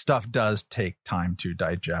like stuff does take time to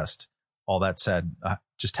digest. All that said, I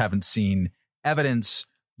just haven't seen evidence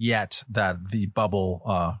yet that the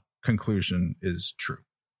bubble conclusion is true.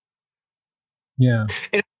 Yeah.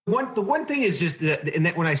 And the one thing is just that, and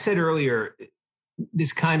that when I said earlier,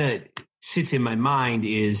 this kind of sits in my mind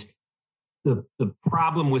is the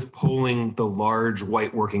problem with polling the large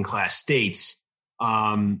white working class states.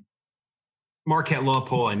 Marquette Law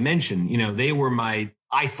poll I mentioned, they were I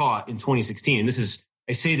thought in 2016, and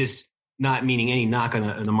I say this not meaning any knock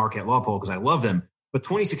on the Marquette Law poll because I love them, but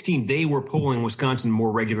 2016, they were polling Wisconsin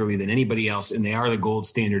more regularly than anybody else, and they are the gold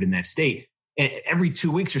standard in that state. And every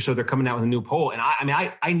 2 weeks or so, they're coming out with a new poll. And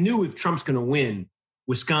I knew if Trump's going to win,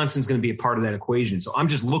 Wisconsin's going to be a part of that equation. So I'm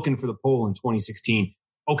just looking for the poll in 2016.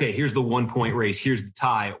 okay, here's the 1 point race. Here's the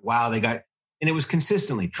tie. Wow, and it was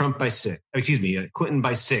consistently Trump by 6. Clinton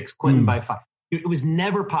by 6, Clinton by 5. It was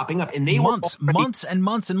never popping up. And they months and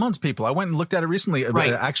months, people. I went and looked at it recently,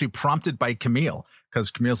 actually prompted by Camille, because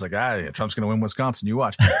Camille's like, Trump's going to win Wisconsin. You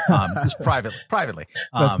watch. Just privately.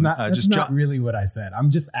 That's not really what I said.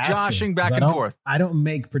 I'm just asking. Joshing back and forth. I don't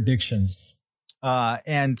make predictions.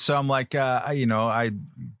 And so I'm like, I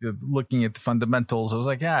looking at the fundamentals, I was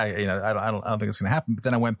like, I don't think it's going to happen. But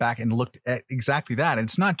then I went back and looked at exactly that. And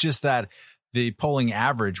it's not just that the polling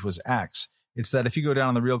average was X. It's that if you go down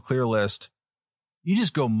on the Real Clear list, you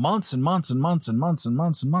just go months and months and months and months and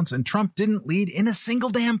months and months. And Trump didn't lead in a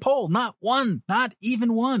single damn poll. Not one, not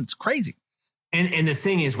even one. It's crazy. And the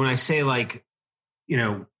thing is, when I say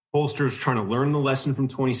pollsters trying to learn the lesson from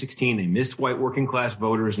 2016, they missed white working class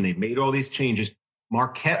voters and they've made all these changes.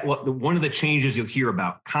 Marquette, one of the changes you'll hear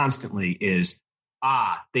about constantly is,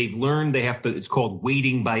 they've learned it's called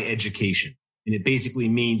weighting by education. And it basically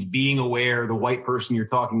means being aware the white person you're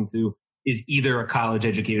talking to is either a college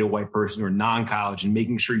educated white person or non-college, and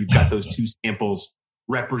making sure you've got those two samples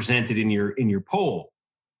represented in your poll.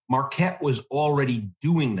 Marquette was already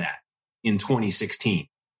doing that in 2016.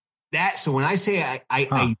 So when I say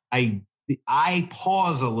I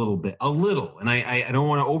pause a little, and I don't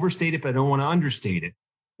want to overstate it, but I don't want to understate it.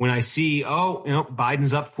 When I see,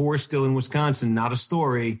 Biden's up 4 still in Wisconsin, not a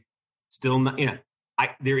story, still not,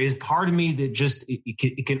 there is part of me that just,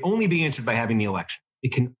 it can only be answered by having the election.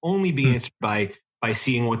 It can only be answered by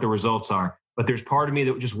seeing what the results are. But there's part of me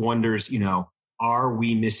that just wonders, are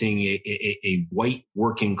we missing a white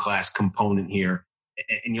working class component here?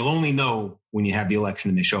 And you'll only know when you have the election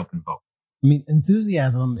and they show up and vote. I mean,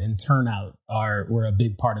 enthusiasm and turnout were a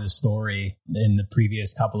big part of the story in the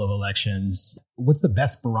previous couple of elections. What's the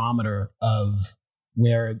best barometer of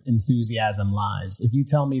where enthusiasm lies? If you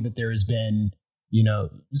tell me that there has been,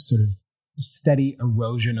 sort of steady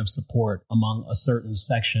erosion of support among a certain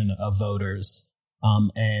section of voters,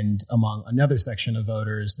 and among another section of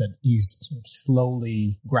voters that he's sort of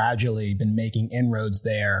slowly, gradually been making inroads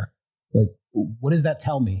there, like, what does that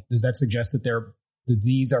tell me? Does that suggest that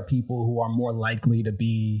these are people who are more likely to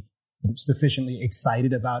be sufficiently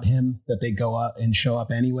excited about him that they go up and show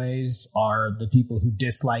up anyways? Are the people who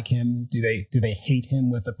dislike him, do they hate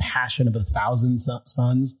him with a passion of 1,000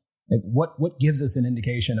 suns? Like, what gives us an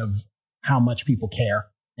indication of how much people care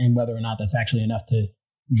and whether or not that's actually enough to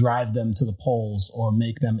drive them to the polls or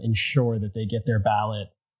make them ensure that they get their ballot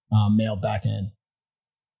mailed back in?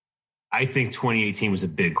 I think 2018 was a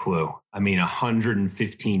big clue. I mean,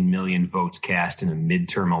 115 million votes cast in a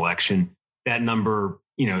midterm election. That number,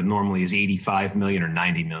 normally is 85 million or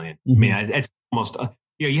 90 million. Mm-hmm. I mean, it's almost,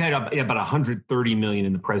 you had about 130 million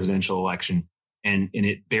in the presidential election, and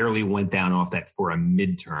it barely went down off that for a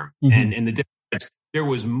midterm. Mm-hmm. And the Democrats, there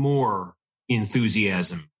was more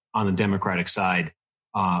enthusiasm on the Democratic side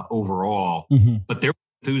overall, mm-hmm. but there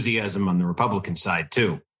was enthusiasm on the Republican side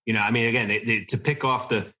too. Again, to pick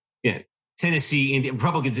off Tennessee and the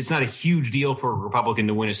Republicans, it's not a huge deal for a Republican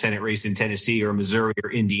to win a Senate race in Tennessee or Missouri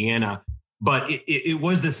or Indiana, but it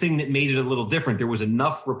was the thing that made it a little different. There was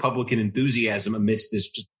enough Republican enthusiasm amidst this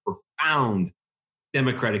just profound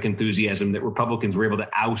Democratic enthusiasm that Republicans were able to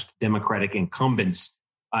oust Democratic incumbents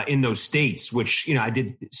in those states, which, I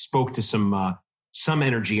spoke to some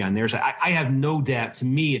energy on there. So I have no doubt. To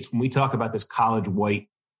me, it's when we talk about this college white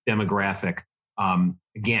demographic,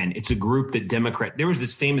 again, it's a group that there was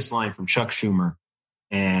this famous line from Chuck Schumer,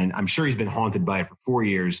 and I'm sure he's been haunted by it for 4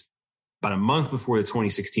 years. About a month before the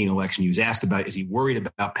 2016 election, he was asked is he worried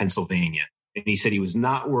about Pennsylvania? And he said he was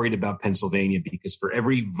not worried about Pennsylvania because for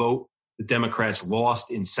every vote the Democrats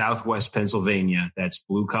lost in Southwest Pennsylvania, that's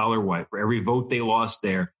blue collar white, for every vote they lost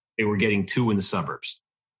there, they were getting 2 in the suburbs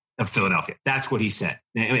of Philadelphia. That's what he said.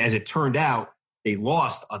 And as it turned out, they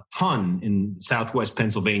lost a ton in Southwest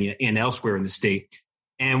Pennsylvania and elsewhere in the state.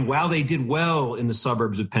 And while they did well in the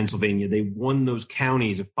suburbs of Pennsylvania, they won those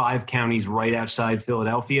counties, of 5 counties right outside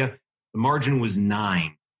Philadelphia. The margin was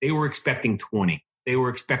 9. They were expecting 20. They were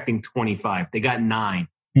expecting 25. They got 9.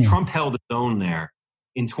 Trump held his own there.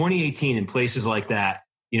 In 2018, in places like that,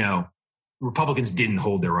 Republicans didn't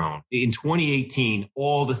hold their own. In 2018,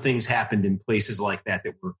 all the things happened in places like that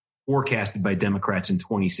were forecasted by Democrats in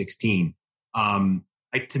 2016.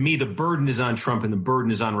 To me, the burden is on Trump and the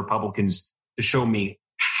burden is on Republicans to show me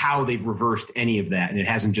how they've reversed any of that. And it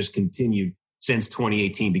hasn't just continued since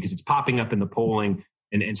 2018 because it's popping up in the polling.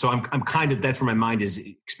 And so I'm kind of, that's where my mind is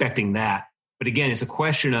expecting that. But again, it's a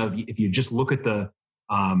question of, if you just look at the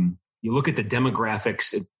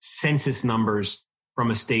demographics, census numbers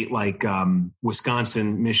from a state like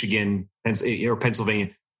Wisconsin, Michigan, or Pennsylvania,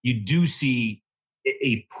 you do see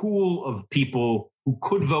a pool of people who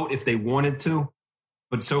could vote if they wanted to,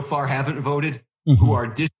 but so far haven't voted, who are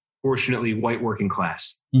disproportionately white working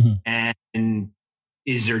class. And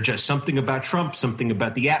is there just something about Trump, something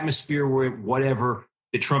about the atmosphere, where whatever,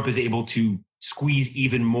 that Trump is able to squeeze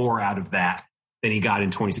even more out of that than he got in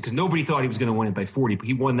 2016? Because nobody thought he was going to win it by 40.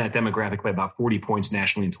 He won that demographic by about 40 points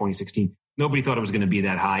nationally in 2016. Nobody thought it was going to be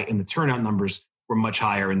that high. And the turnout numbers were much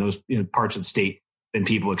higher in those parts of the state than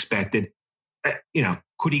people expected.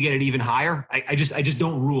 Could he get it even higher? I just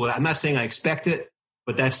don't rule it. I'm not saying I expect it,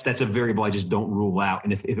 but that's a variable I just don't rule out.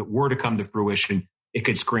 And if it were to come to fruition, it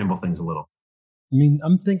could scramble things a little. I mean,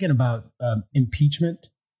 I'm thinking about impeachment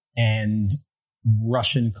and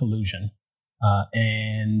Russian collusion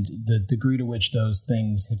and the degree to which those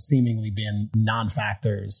things have seemingly been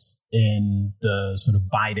non-factors in the sort of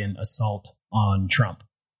Biden assault on Trump.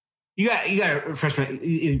 You got to refresh my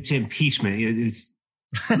impeachment.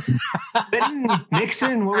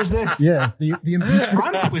 Nixon, what was this? Yeah, the impeachment.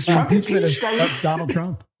 Trump? Was Trump impeached? Of Donald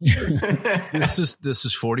Trump. This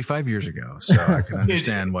is 45 years ago, so I can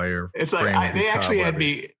understand why you're. It's like they actually had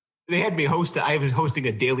me. They had me host. I was hosting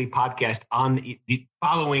a daily podcast on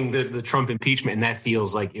following the Trump impeachment, and that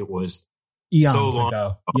feels like it was eons so long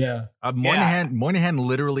ago. Yeah, Moynihan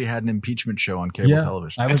literally had an impeachment show on cable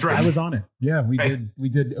television. I was on it. Yeah, we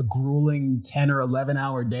did a grueling 10 or 11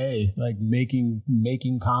 hour day, like making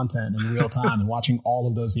content in real time and watching all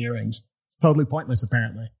of those hearings. It's totally pointless,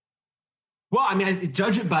 apparently. Well, I mean, I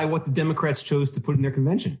judge it by what the Democrats chose to put in their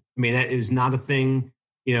convention. I mean, that is not a thing.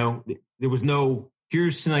 There was no.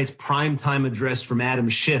 Here's tonight's primetime address from Adam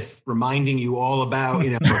Schiff, reminding you all about,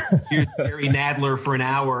 here's Jerry Nadler for an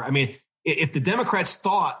hour. I mean, if the Democrats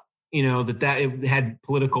thought, that it had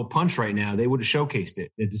political punch right now, they would have showcased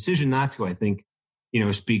it. The decision not to, I think,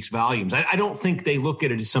 speaks volumes. I don't think they look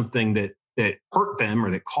at it as something that hurt them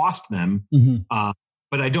or that cost them.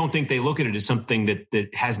 But I don't think they look at it as something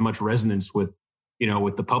that has much resonance with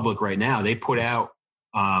the public right now. They put out,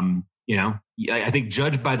 I think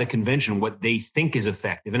judged by the convention what they think is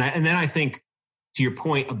effective. And then I think, to your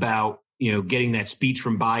point about, getting that speech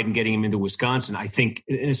from Biden, getting him into Wisconsin, I think,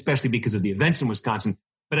 and especially because of the events in Wisconsin,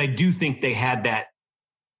 but I do think they had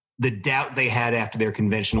the doubt they had after their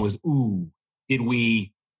convention was, did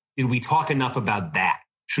we talk enough about that?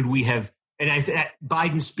 Should we have? And that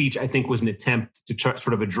Biden's speech, I think, was an attempt to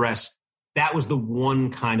sort of address, that was the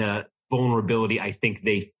one kind of vulnerability I think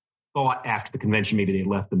they thought after the convention, maybe they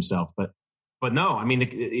left themselves. But no, I mean,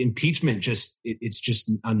 impeachment it's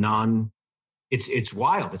just a it's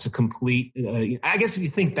wild. It's a complete, I guess if you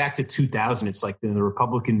think back to 2000, it's like the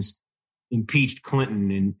Republicans impeached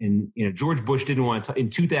Clinton and George Bush didn't want to, in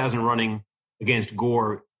 2000 running against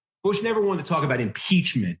Gore, Bush never wanted to talk about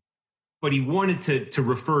impeachment, but he wanted to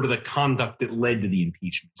refer to the conduct that led to the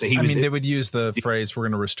impeachment. So they would use the phrase, we're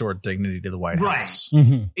going to restore dignity to the White House.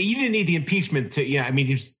 Right. You didn't need the impeachment to,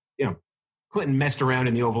 Clinton messed around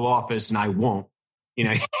in the Oval Office and I won't,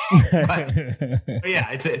 but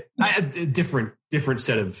yeah, it's a different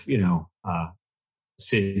set of,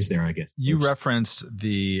 cities there, I guess. You referenced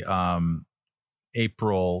the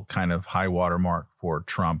April kind of high water mark for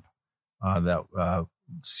Trump that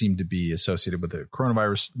seemed to be associated with the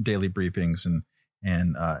coronavirus daily briefings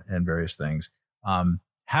and various things.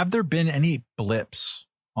 Have there been any blips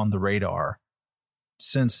on the radar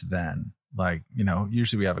since then? Like,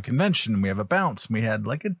 usually we have a convention and we have a bounce. And we had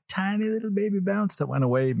like a tiny little baby bounce that went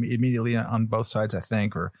away immediately on both sides, I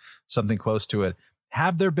think, or something close to it.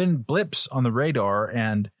 Have there been blips on the radar?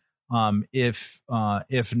 And if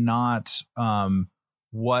not,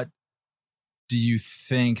 what do you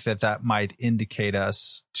think that might indicate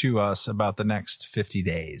to us about the next 50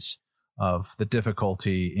 days of the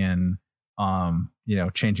difficulty in,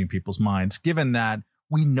 changing people's minds, given that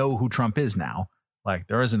we know who Trump is now? Like,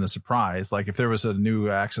 there isn't a surprise. Like, if there was a new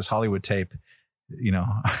Access Hollywood tape,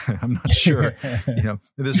 I'm not sure,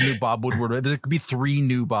 there's a new Bob Woodward. There could be 3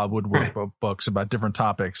 new Bob Woodward books about different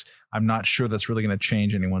topics. I'm not sure that's really going to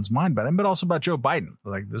change anyone's mind about him, but also about Joe Biden.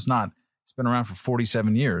 Like, it's been around for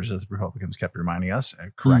 47 years, as the Republicans kept reminding us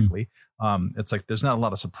correctly. It's like, there's not a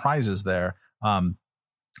lot of surprises there.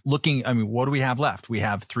 What do we have left? We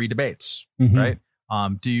have 3 debates, right?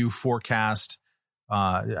 Do you forecast,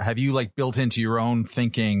 have you built into your own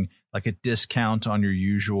thinking like a discount on your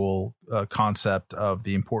usual concept of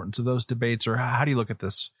the importance of those debates, or how do you look at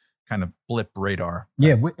this kind of blip radar?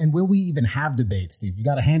 Yeah, and will we even have debates, Steve? You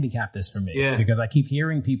got to handicap this for me, because I keep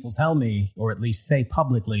hearing people tell me, or at least say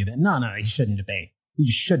publicly, that no, he shouldn't debate. He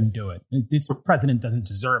just shouldn't do it. This president doesn't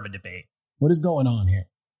deserve a debate. What is going on here?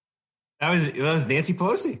 That was Nancy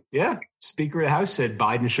Pelosi. Yeah, Speaker of the House said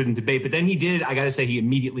Biden shouldn't debate, but then he did. I got to say, he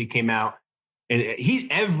immediately came out And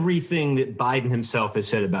everything that Biden himself has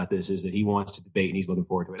said about this is that he wants to debate and he's looking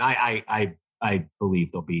forward to it. I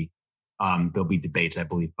believe there'll be debates. I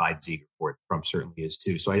believe Biden's eager for it. Trump certainly is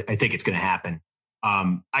too. So I think it's going to happen.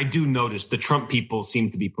 I do notice the Trump people seem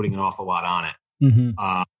to be putting an awful lot on it.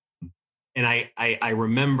 And I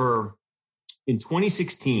remember in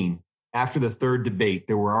 2016, after the third debate,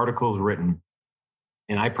 there were articles written,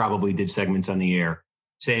 and I probably did segments on the air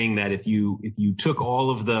saying that if you took all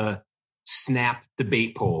of the snap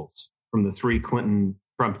debate polls from the 3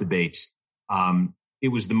 Clinton-Trump debates, it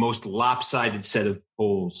was the most lopsided set of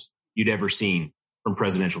polls you'd ever seen from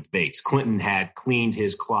presidential debates. Clinton had cleaned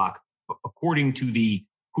his clock according to the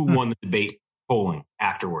who won the debate polling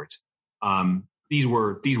afterwards. These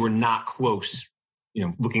were not close,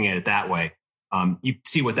 looking at it that way. You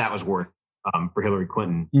see what that was worth for Hillary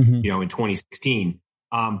Clinton, in 2016.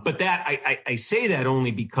 But that I say that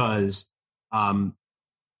only because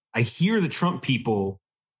I hear the Trump people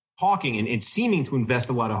talking and seeming to invest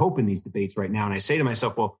a lot of hope in these debates right now. And I say to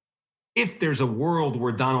myself, well, if there's a world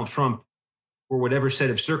where Donald Trump, or whatever set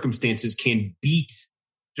of circumstances, can beat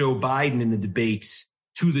Joe Biden in the debates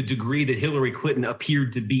to the degree that Hillary Clinton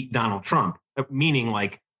appeared to beat Donald Trump, meaning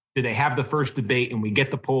like, do they have the first debate and we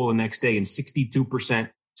get the poll the next day and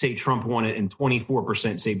 62% say Trump won it and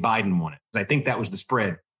 24% say Biden won it? Because I think that was the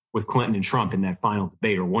spread with Clinton and Trump in that final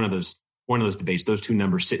debate, or one of those debates. Those two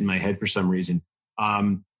numbers sit in my head for some reason.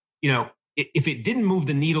 If it didn't move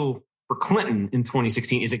the needle for Clinton in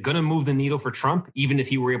 2016, is it going to move the needle for Trump, even if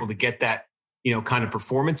he were able to get that, kind of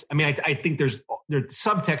performance? I mean, I think there's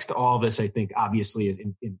subtext to all this. I think obviously is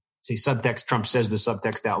in say subtext. Trump says the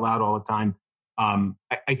subtext out loud all the time.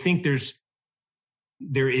 I think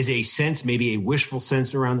there is a sense, maybe a wishful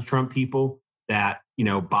sense around the Trump people that,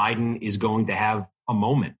 Biden is going to have a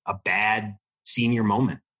moment, a bad senior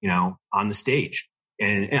moment, on the stage.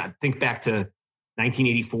 And I think back to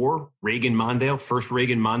 1984, Reagan-Mondale, first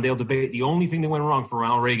Reagan-Mondale debate. The only thing that went wrong for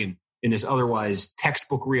Ronald Reagan in this otherwise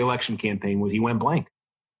textbook reelection campaign was he went blank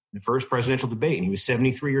in the first presidential debate, and he was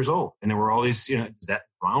 73 years old. And there were all these, that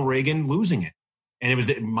Ronald Reagan losing it. And it was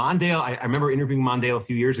that Mondale. I remember interviewing Mondale a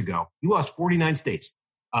few years ago. He lost 49 states.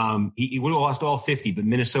 He would have lost all 50, but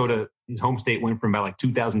Minnesota, his home state, went from about like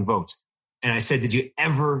 2,000 votes. And I said, did you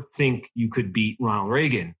ever think you could beat Ronald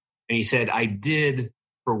Reagan? And he said, I did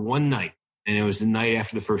for one night. And it was the night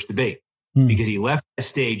after the first debate, because he left the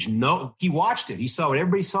stage. No, he watched it. He saw what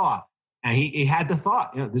everybody saw. And he had the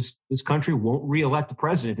thought, this country won't reelect the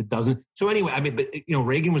president if it doesn't. So anyway,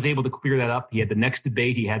 Reagan was able to clear that up. He had the next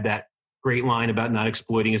debate. He had that great line about not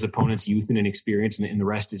exploiting his opponent's youth and inexperience, and the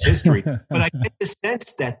rest is history. But I get the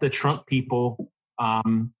sense that the Trump people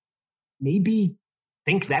maybe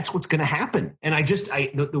think that's what's going to happen. And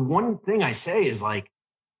the one thing I say is like,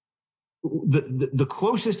 the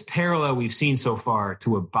closest parallel we've seen so far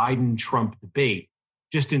to a Biden-Trump debate,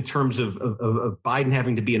 just in terms of Biden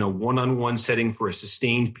having to be in a one-on-one setting for a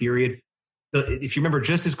sustained period. If you remember,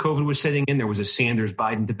 just as COVID was setting in, there was a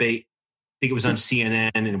Sanders-Biden debate. I think it was on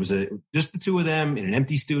CNN, and it was just the two of them in an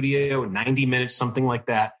empty studio, 90 minutes, something like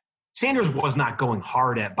that. Sanders was not going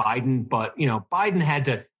hard at Biden, but, Biden had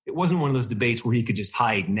to, it wasn't one of those debates where he could just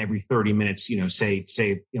hide and every 30 minutes, say,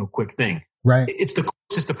 quick thing. Right. It's the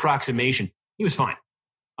closest approximation. He was fine.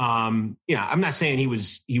 I'm not saying he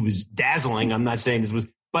was dazzling. I'm not saying this was,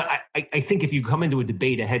 but I think if you come into a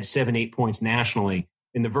debate ahead 7-8 points nationally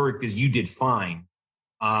and the verdict is you did fine,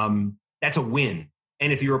 that's a win.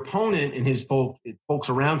 And if your opponent and his folks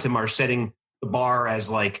around him are setting the bar as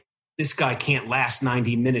like, this guy can't last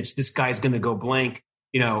 90 minutes, this guy's going to go blank,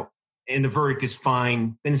 and the verdict is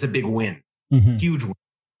fine, then it's a big win, huge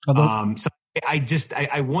win. So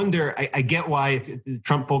I wonder, I get why if the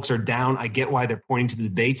Trump folks are down, I get why they're pointing to the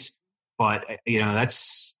debates, but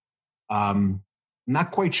that's, I'm not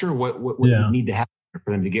quite sure what would need to happen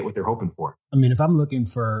for them to get what they're hoping for. I mean, if I'm looking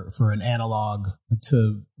for an analog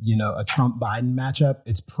to, a Trump-Biden matchup,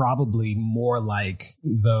 it's probably more like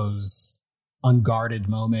those unguarded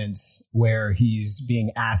moments where he's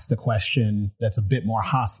being asked a question that's a bit more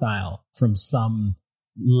hostile from some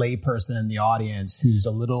layperson in the audience who's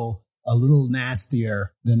a little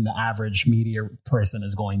nastier than the average media person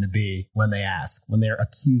is going to be when they're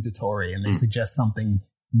accusatory and they suggest something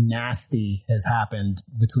nasty has happened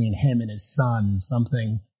between him and his son,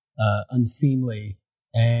 something unseemly.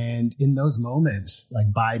 And in those moments,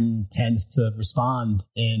 like, Biden tends to respond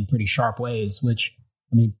in pretty sharp ways, which,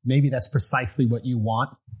 I mean, maybe that's precisely what you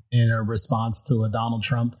want in a response to a Donald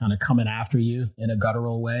Trump kind of coming after you in a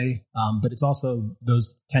guttural way. But it's also,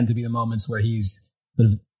 those tend to be the moments where he's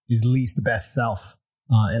sort of at least the best self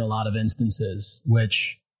in a lot of instances,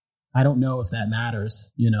 which I don't know if that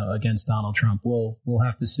matters, against Donald Trump. We'll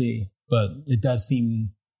have to see, but it does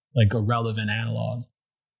seem like a relevant analog.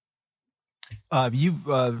 You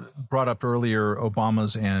brought up earlier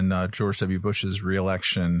Obama's and George W. Bush's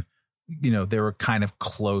reelection. They were kind of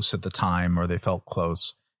close at the time, or they felt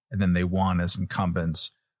close, and then they won as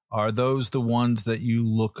incumbents. Are those the ones that you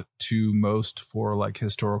look to most for like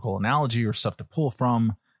historical analogy or stuff to pull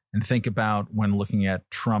from and think about when looking at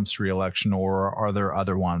Trump's reelection, or are there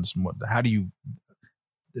other ones? How do you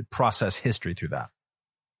process history through that?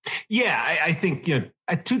 Yeah, I think,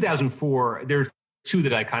 at 2004, there's two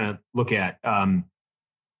that I kind of look at. And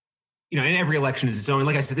every election is its own.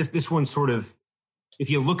 Like I said, this one sort of, if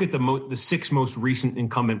you look at the six most recent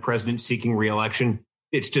incumbent presidents seeking reelection,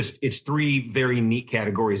 it's three very neat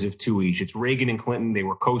categories of two each. It's Reagan and Clinton. They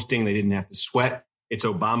were coasting. They didn't have to sweat. It's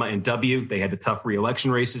Obama and W. They had the tough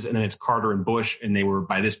reelection races. And then it's Carter and Bush. And they were,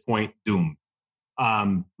 by this point, doomed,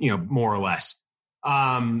 more or less,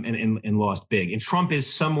 and lost big. And Trump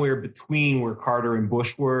is somewhere between where Carter and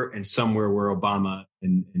Bush were and somewhere where Obama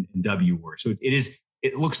and W were. So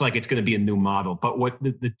it looks like it's going to be a new model. But what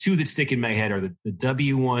the two that stick in my head are the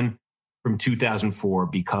W one from 2004,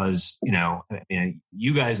 because,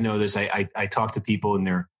 you guys know this. I talk to people in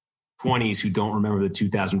their 20s who don't remember the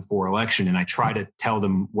 2004 election. And I try to tell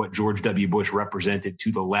them what George W. Bush represented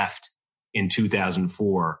to the left in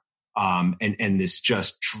 2004. And this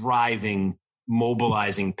just driving,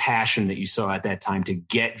 mobilizing passion that you saw at that time to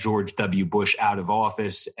get George W. Bush out of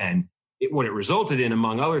office. And what it resulted in,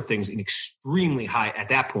 among other things, an extremely high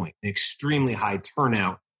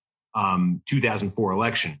turnout 2004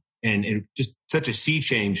 election. And it just such a sea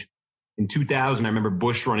change. In 2000, I remember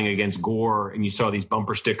Bush running against Gore, and you saw these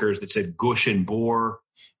bumper stickers that said Gush and Boer.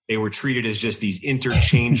 They were treated as just these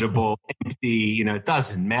interchangeable, empty, it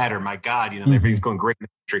doesn't matter. My God, everything's going great in the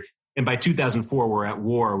country. And by 2004, we're at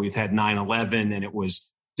war. We've had 9/11, and it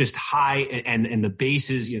was just high. And the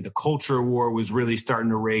bases, the culture war was really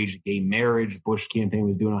starting to rage. Gay marriage, the Bush campaign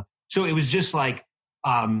was doing. So it was just like,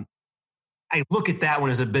 I look at that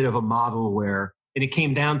one as a bit of a model where, and it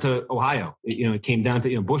came down to Ohio. It came down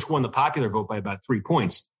to, Bush won the popular vote by about 3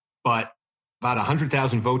 points, but about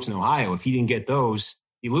 100,000 votes in Ohio. If he didn't get those,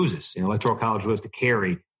 he loses. Electoral college votes to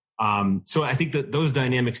carry. So I think that those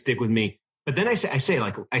dynamics stick with me. But then I say,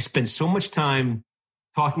 like, I spend so much time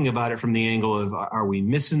talking about it from the angle of, are we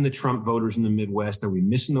missing the Trump voters in the Midwest? Are we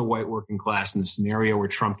missing the white working class in the scenario where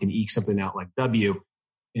Trump can eke something out like W?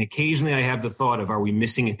 And occasionally I have the thought of, are we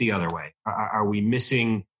missing it the other way? Are we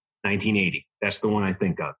missing 1980? That's the one I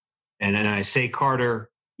think of. And then I say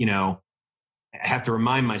Carter, I have to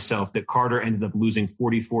remind myself that Carter ended up losing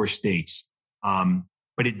 44 states.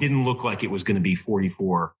 But it didn't look like it was going to be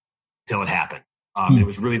 44 till it happened. It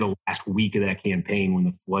was really the last week of that campaign when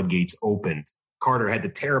the floodgates opened. Carter had the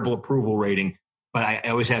terrible approval rating, but I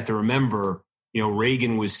always have to remember,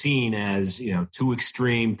 Reagan was seen as, too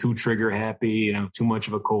extreme, too trigger happy, too much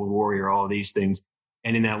of a Cold Warrior, all of these things.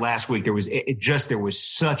 And in that last week, there was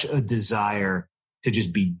such a desire to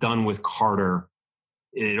just be done with Carter.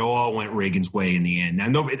 It all went Reagan's way in the end. Now,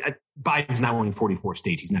 Biden's not winning 44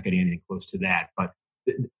 states. He's not getting anything close to that. But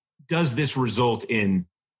does this result in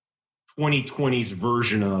 2020's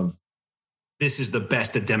version of this is the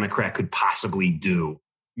best a Democrat could possibly do?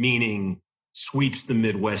 Meaning sweeps the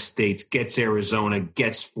Midwest states, gets Arizona,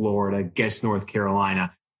 gets Florida, gets North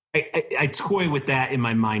Carolina. I toy with that in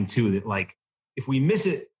my mind, too, that like, if we miss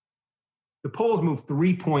it, the polls move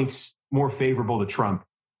 3 points more favorable to Trump.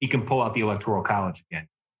 He can pull out the Electoral College again.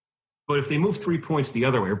 But if they move 3 points the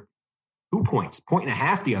other way, 2 points,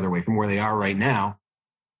 1.5 the other way from where they are right now,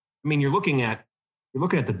 I mean, you're looking at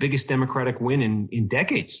the biggest Democratic win in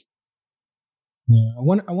decades. Yeah,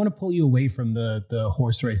 I want to pull you away from the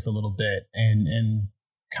horse race a little bit and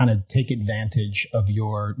kind of take advantage of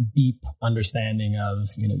your deep understanding of,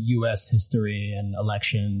 U.S. history and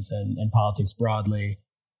elections and politics broadly,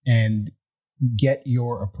 and get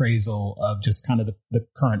your appraisal of just kind of the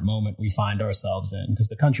current moment we find ourselves in, because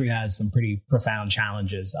the country has some pretty profound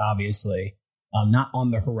challenges, obviously, not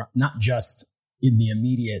just in the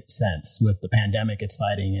immediate sense with the pandemic it's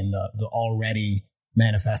fighting and the already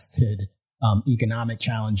manifested economic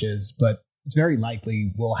challenges, but it's very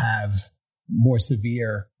likely we'll have more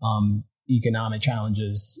severe economic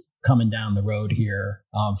challenges coming down the road here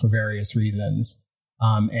for various reasons.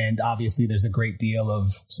 And obviously there's a great deal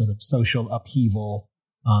of sort of social upheaval.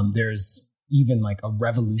 There's even like a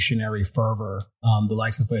revolutionary fervor, the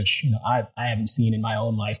likes of which, I haven't seen in my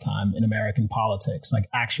own lifetime in American politics, like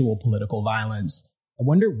actual political violence. I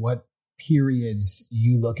wonder what periods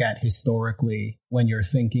you look at historically when you're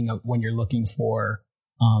looking for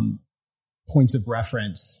points of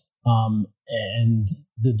reference and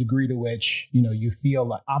the degree to which, you feel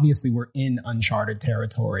like obviously we're in uncharted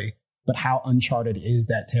territory, but how uncharted is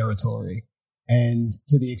that territory? And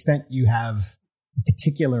to the extent you have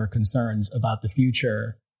particular concerns about the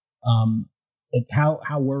future, like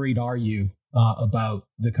how worried are you about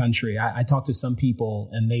the country? I talked to some people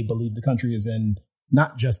and they believe the country is in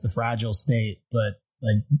not just the fragile state, but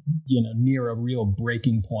like, near a real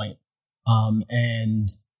breaking point. And,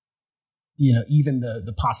 even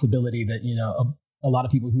the possibility that, a lot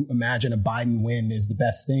of people who imagine a Biden win is the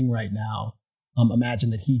best thing right now,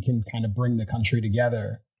 imagine that he can kind of bring the country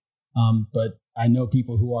together. But I know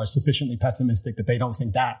people who are sufficiently pessimistic that they don't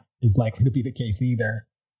think that is likely to be the case either.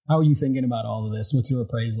 How are you thinking about all of this? What's your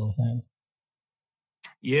appraisal of things?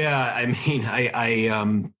 Yeah, I mean,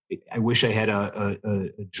 I wish I had a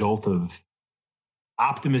jolt of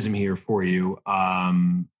optimism here for you.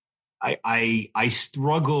 I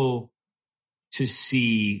struggle to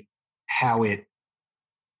see how it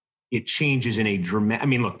changes in a dramatic. I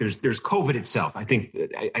mean, look, there's COVID itself. I think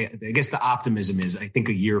I guess the optimism is I think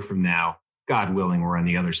a year from now, God willing, we're on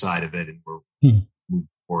the other side of it and we're moving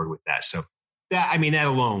forward with that. So that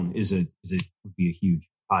alone would be a huge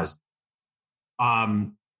positive.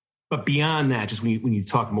 But beyond that, just when you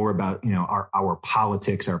talk more about, our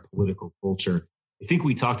politics, our political culture, I think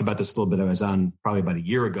we talked about this a little bit. I was on probably about a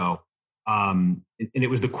year ago. And it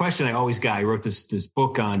was the question I always got. I wrote this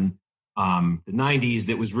book on the 90s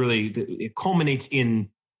that was really, it culminates in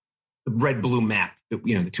the red-blue map.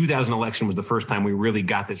 The 2000 election was the first time we really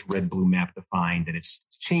got this red-blue map defined. And it's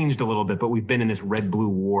changed a little bit, but we've been in this red-blue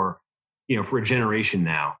war, for a generation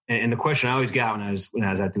now. And the question I always got when I was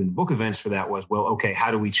out doing the book events for that was, well, okay, how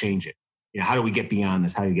do we change it? How do we get beyond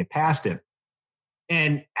this? How do you get past it?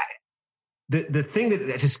 And the thing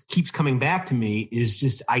that just keeps coming back to me is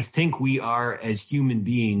just, I think we are as human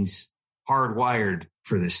beings hardwired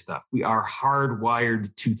for this stuff. We are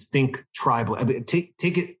hardwired to think tribal. I mean, take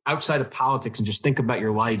it outside of politics and just think about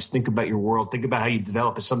your lives, think about your world, think about how you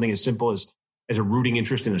develop as something as simple as a rooting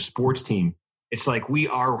interest in a sports team. It's like we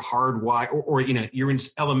are hardwired, or you're in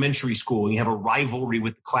elementary school and you have a rivalry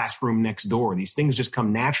with the classroom next door. These things just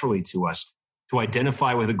come naturally to us to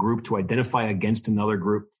identify with a group, to identify against another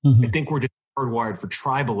group. Mm-hmm. I think we're just hardwired for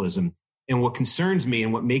tribalism. And what concerns me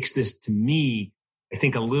and what makes this, to me, I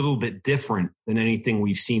think a little bit different than anything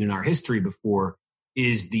we've seen in our history before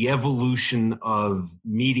is the evolution of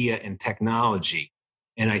media and technology.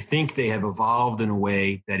 And I think they have evolved in a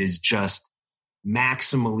way that is just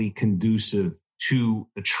maximally conducive to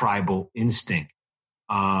the tribal instinct.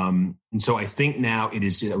 And so I think now it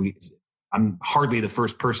is, I'm hardly the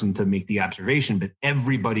first person to make the observation, but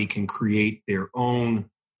everybody can create their own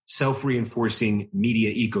self-reinforcing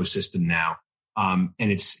media ecosystem now. And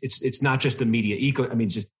it's not just the media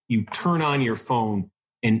just you turn on your phone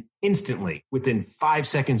and instantly within 5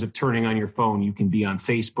 seconds of turning on your phone, you can be on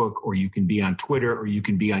Facebook or you can be on Twitter or you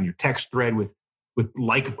can be on your text thread with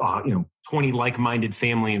 20 like-minded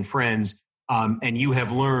family and friends. And you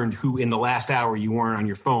have learned who in the last hour you weren't on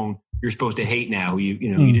your phone, you're supposed to hate now, you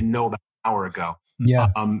didn't know about an hour ago. Yeah.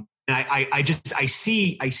 And I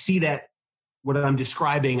see that what I'm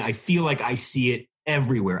describing, I feel like I see it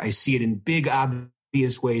everywhere. I see it in big,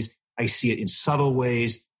 obvious ways. I see it in subtle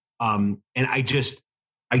ways. And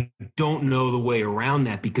I don't know the way around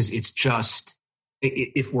that because it's just,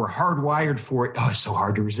 if we're hardwired for it, it's so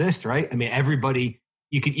hard to resist, right? I mean, everybody,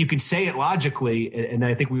 you could say it logically, and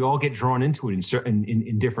I think we all get drawn into it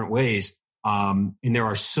in different ways. And there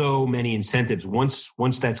are so many incentives.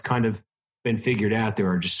 Once that's kind of been figured out,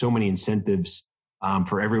 there are just so many incentives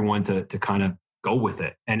for everyone to kind of go with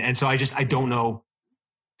it. And so I don't know.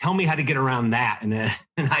 Tell me how to get around that, and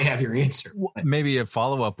I have your answer. Maybe a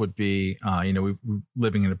follow-up would be, we're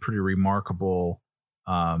living in a pretty remarkable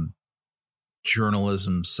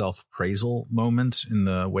journalism self-appraisal moment in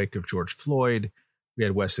the wake of George Floyd. We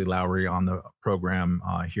had Wesley Lowery on the program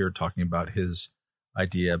here talking about his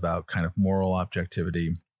idea about kind of moral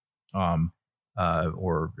objectivity,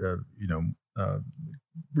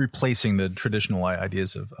 replacing the traditional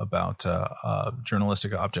ideas about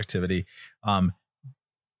journalistic objectivity.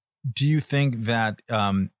 Do you think that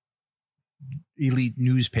elite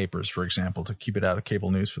newspapers, for example, to keep it out of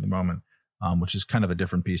cable news for the moment, which is kind of a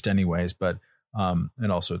different beast anyways, but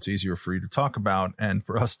and also it's easier for you to talk about and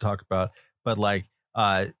for us to talk about, but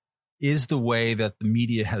is the way that the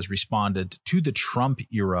media has responded to the Trump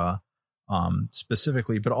era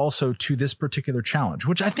specifically, but also to this particular challenge,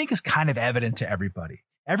 which I think is kind of evident to everybody.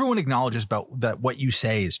 Everyone acknowledges that what you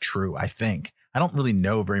say is true, I think. I don't really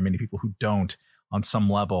know very many people who don't, on some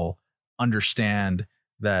level, understand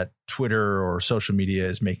that Twitter or social media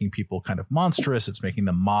is making people kind of monstrous. It's making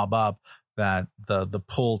them mob up, that the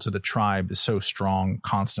pull to the tribe is so strong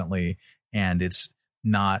constantly, and it's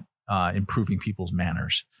not improving people's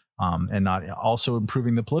manners. And not also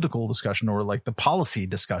improving the political discussion or like the policy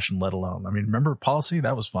discussion, let alone. I mean, remember policy?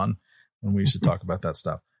 That was fun when we used to talk about that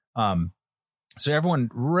stuff. So everyone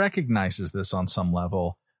recognizes this on some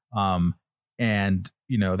level. And,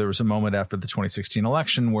 you know, there was a moment after the 2016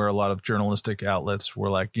 election where a lot of journalistic outlets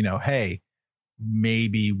were like, you know, hey,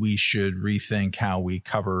 maybe we should rethink how we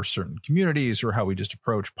cover certain communities or how we just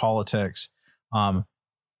approach politics. In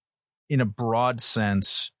a broad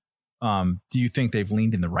sense, do you think they've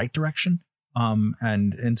leaned in the right direction?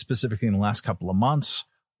 And specifically in the last couple of months,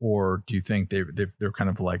 or do you think they're kind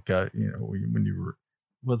of like, you know, when you were,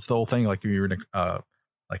 what's the whole thing? Like you're in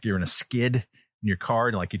a skid in your car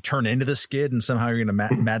and like you turn into the skid and somehow you're going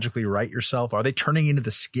to magically right yourself. Are they turning into the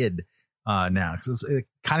skid now? Because it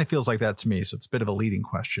kind of feels like that to me. So it's a bit of a leading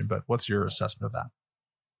question, but what's your assessment of that?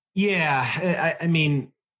 Yeah. I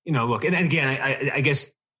mean, you know, look, and again, I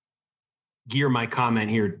guess gear my comment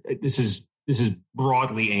here. This is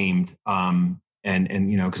broadly aimed. And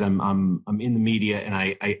you know, cause I'm in the media and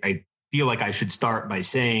I feel like I should start by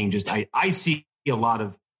saying just, I see a lot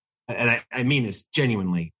of, and I mean this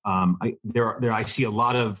genuinely. I see a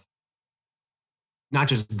lot of not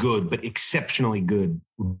just good, but exceptionally good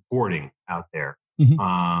reporting out there.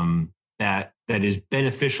 Mm-hmm. That is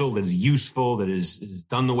beneficial, that is useful, that is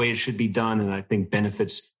done the way it should be done. And I think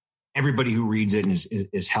benefits everybody who reads it and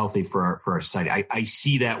is healthy for our society. I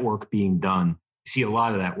see that work being done. I see a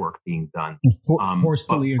lot of that work being done.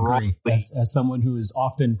 Forcefully agree. As someone who is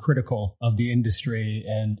often critical of the industry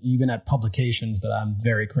and even at publications that I'm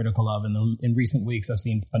very critical of, in recent weeks, I've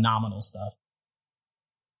seen phenomenal stuff.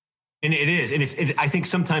 And it is. And I think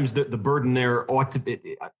sometimes the burden there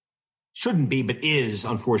shouldn't be, but is,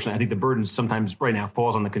 unfortunately. I think the burden sometimes right now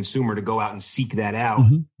falls on the consumer to go out and seek that out.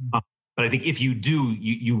 Mm-hmm. But I think if you do,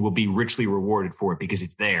 you will be richly rewarded for it because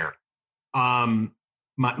it's there.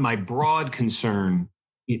 My broad concern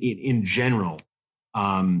in general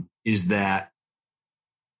is that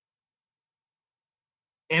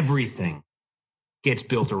everything gets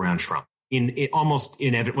built around Trump. Almost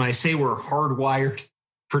when I say we're hardwired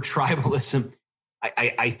for tribalism,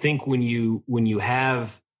 I think when you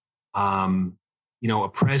have a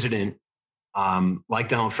president like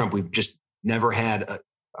Donald Trump, we've just never had a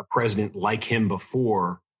president like him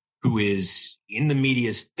before, who is in the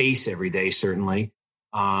media's face every day. Certainly,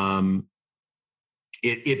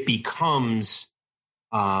 it becomes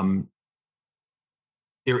there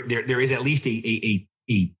is at least a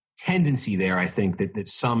tendency there. I think that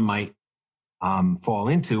some might fall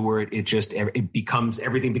into where everything becomes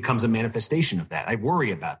a manifestation of that. I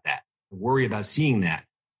worry about that. I worry about seeing that,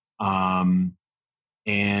 and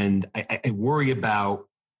I worry about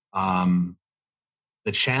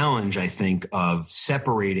the challenge, I think, of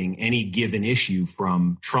separating any given issue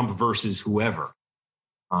from Trump versus whoever.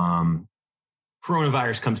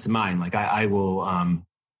 Coronavirus comes to mind. Like I will, I'm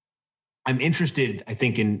interested, I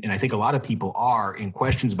think, and I think a lot of people are, in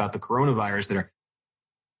questions about the coronavirus that are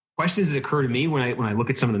questions that occur to me when I look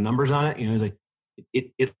at some of the numbers on it. You know, it's like,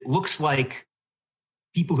 it looks like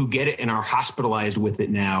people who get it and are hospitalized with it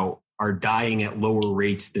now are dying at lower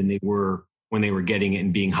rates than they were when they were getting it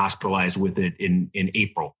and being hospitalized with it in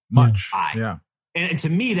April. Much. Yeah. And to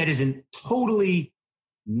me, that is a totally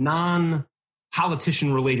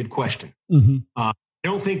non-politician related question. Mm-hmm. I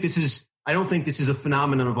don't think this is a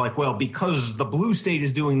phenomenon of like, well, because the blue state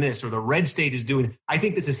is doing this or the red state is doing. I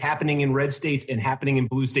think this is happening in red states and happening in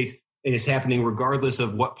blue states, and it's happening regardless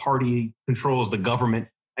of what party controls the government.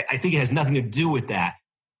 I think it has nothing to do with that.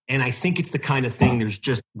 And I think it's the kind of thing, there's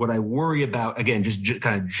just what I worry about, again, just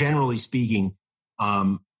kind of generally speaking,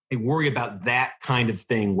 I worry about that kind of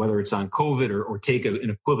thing, whether it's on COVID or take an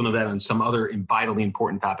equivalent of that on some other vitally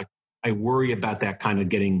important topic. I worry about that kind of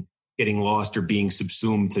getting lost or being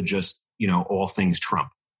subsumed to just, all things Trump.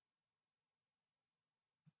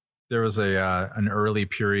 There was an early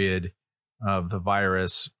period of the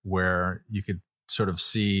virus where you could sort of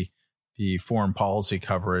see the foreign policy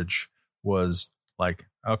coverage was like,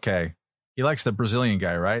 okay, he likes the Brazilian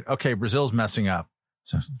guy, right? Okay, Brazil's messing up.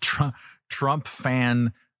 So Trump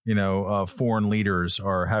fan, foreign leaders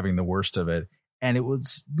are having the worst of it. And it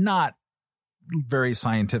was not very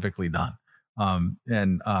scientifically done.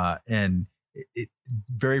 And it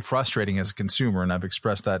very frustrating as a consumer. And I've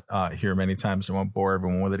expressed that here many times. I won't bore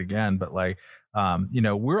everyone with it again, but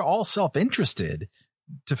we're all self-interested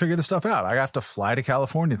to figure this stuff out. I have to fly to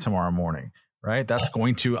California tomorrow morning, right? That's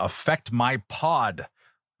going to affect my pod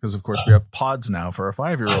because of course we have pods now for our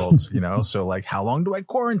 5-year-olds, so like, how long do I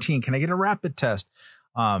quarantine? Can I get a rapid test?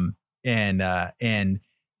 And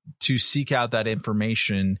to seek out that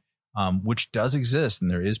information, which does exist. And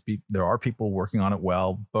there are people working on it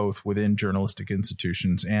well, both within journalistic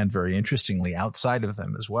institutions and, very interestingly, outside of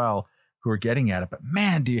them as well, who are getting at it. But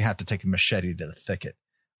man, do you have to take a machete to the thicket.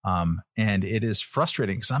 And it is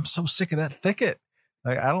frustrating because I'm so sick of that thicket.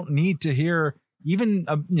 Like, I don't need to hear even,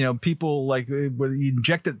 people like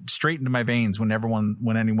inject it straight into my veins when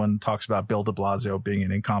anyone talks about Bill de Blasio being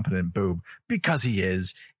an incompetent boob, because he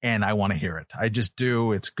is. And I want to hear it. I just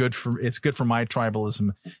do. It's good for my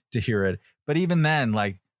tribalism to hear it. But even then,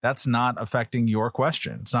 like, that's not affecting your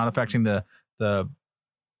question. It's not affecting the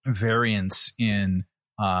variance in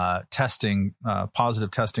testing, positive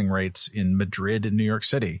testing rates in Madrid and New York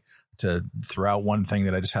City, to throw out one thing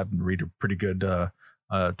that I just happened to read a pretty good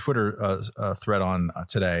Twitter thread on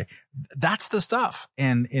today. That's the stuff.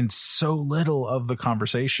 And so little of the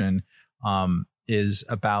conversation is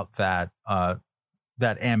about that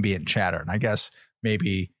ambient chatter. And I guess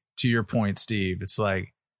maybe to your point, Steve, it's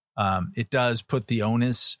like it does put the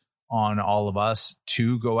onus on all of us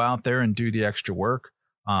to go out there and do the extra work.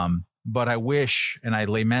 But I wish, and I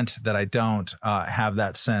lament that I don't have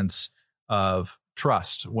that sense of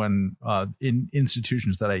trust when in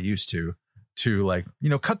institutions that I used to like,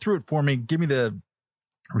 cut through it for me. Give me the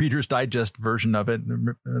Reader's Digest version of it.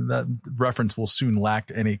 That reference will soon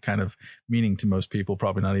lack any kind of meaning to most people,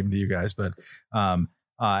 probably not even to you guys. But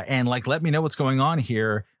and like, let me know what's going on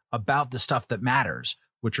here about the stuff that matters,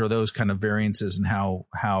 which are those kind of variances and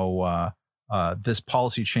how this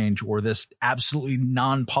policy change or this absolutely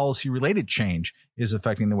non-policy related change is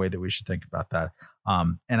affecting the way that we should think about that.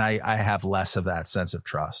 And I have less of that sense of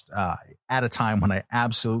trust at a time when I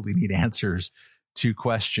absolutely need answers to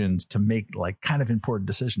questions to make like kind of important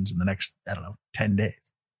decisions in the next, 10 days.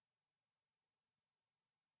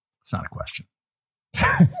 It's not a question.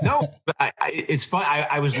 No, but it's fun.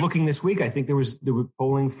 I was looking this week. I think there were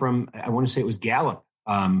polling from, I want to say it was Gallup.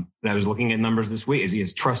 But I was looking at numbers this week.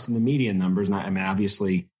 It's trust in the media numbers.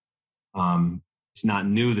 Obviously, it's not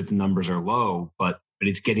new that the numbers are low, but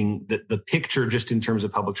it's getting the picture just in terms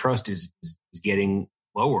of public trust is getting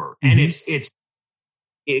lower. Mm-hmm. And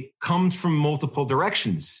it comes from multiple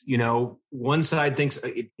directions. One side thinks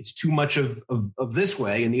it's too much of this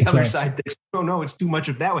way, and the other side thinks, oh no, it's too much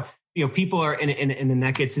of that way. People are, and then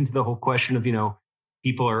that gets into the whole question of,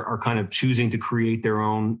 people are kind of choosing to create their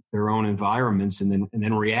own environments and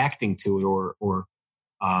then reacting to it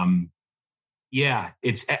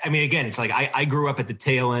it's like I grew up at the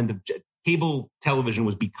tail end of cable television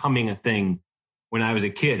was becoming a thing when I was a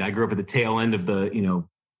kid. I grew up at the tail end of the,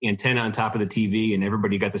 antenna on top of the TV, and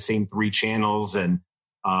everybody got the same 3 channels. And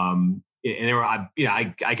there were, I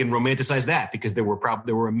can romanticize that because there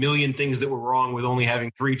were a million things that were wrong with only having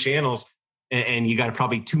 3 channels, and you got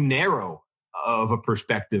probably too narrow of a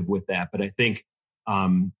perspective with that. But I think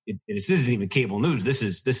this isn't even cable news. This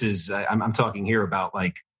is I'm talking here about,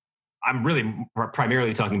 like, I'm really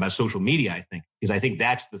primarily talking about social media, I think, because I think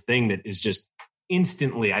that's the thing that is just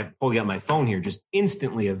instantly, I pulled out my phone here, just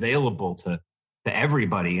instantly available to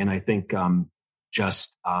everybody. And I think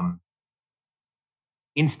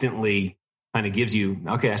instantly kind of gives you,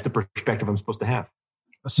 okay, that's the perspective I'm supposed to have.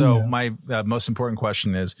 So my most important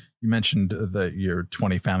question is, you mentioned that your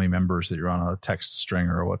 20 family members that you're on a text string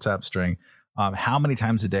or a WhatsApp string. How many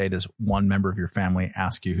times a day does one member of your family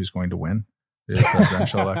ask you who's going to win the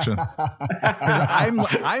presidential election?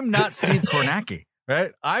 Because I'm not Steve Kornacki,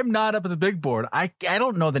 right? I'm not up at the big board. I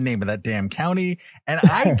don't know the name of that damn county, and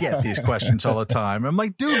I get these questions all the time. I'm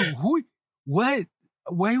like, dude, what?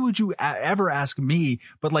 Why would you ever ask me?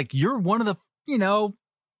 But like, you're one of the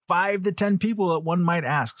 5 to 10 people that one might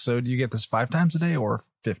ask. So do you get this 5 times a day or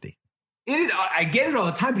 50? I get it all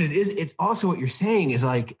the time, but it's also what you're saying is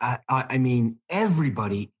like, I mean,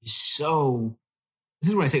 everybody is so, this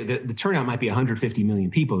is what I say, the turnout might be 150 million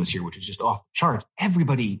people this year, which is just off the charts.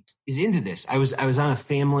 Everybody is into this. I was on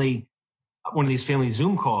one of these family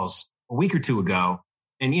Zoom calls a week or 2 ago.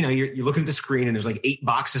 And, you're looking at the screen and there's like 8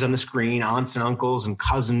 boxes on the screen, aunts and uncles and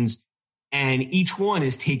cousins. And each one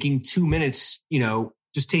is taking 2 minutes,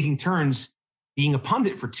 just taking turns being a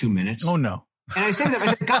pundit for 2 minutes. Oh, no. And I said to them,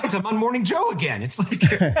 guys, I'm on Morning Joe again. It's like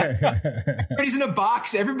everybody's in a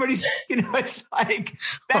box. Everybody's, it's like,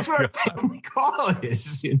 that's what our family call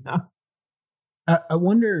is, I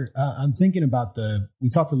wonder, I'm thinking about we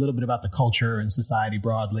talked a little bit about the culture and society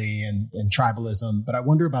broadly and tribalism, but I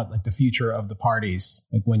wonder about like the future of the parties.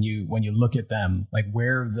 Like when you look at them, like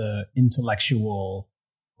where the intellectual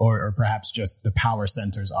or perhaps just the power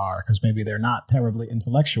centers are, because maybe they're not terribly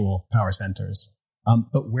intellectual power centers.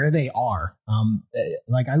 but where they are.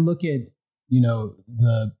 Like I look at,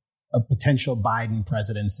 a potential Biden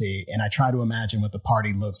presidency, and I try to imagine what the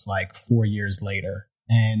party looks like 4 years later.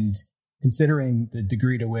 And considering the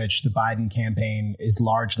degree to which the Biden campaign is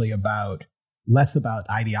largely less about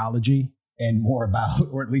ideology and more about,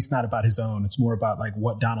 or at least not about his own, it's more about like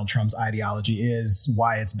what Donald Trump's ideology is,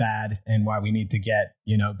 why it's bad, and why we need to get,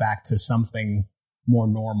 back to something more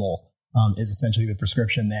normal, is essentially the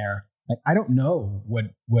prescription there. Like, I don't know what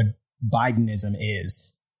Bidenism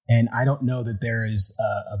is. And I don't know that there is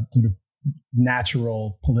a sort of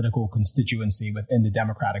natural political constituency within the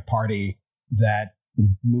Democratic Party that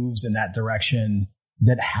moves in that direction,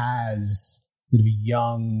 that has sort of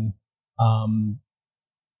young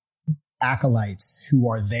acolytes who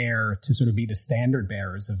are there to sort of be the standard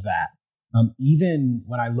bearers of that. Even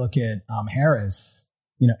when I look at Harris,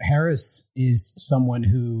 Harris is someone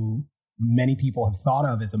who many people have thought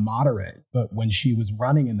of as a moderate, but when she was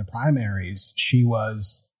running in the primaries, she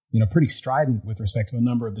was pretty strident with respect to a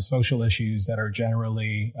number of the social issues that are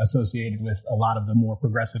generally associated with a lot of the more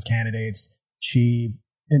progressive candidates. She,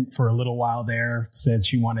 for a little while there, said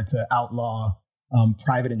she wanted to outlaw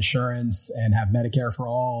private insurance and have Medicare for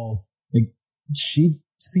all. She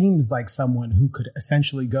seems like someone who could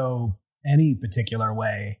essentially go any particular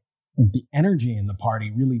way. And the energy in the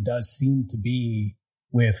party really does seem to be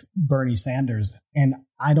with Bernie Sanders. And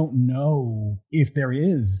I don't know if there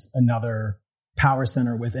is another power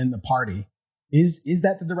center within the party. Is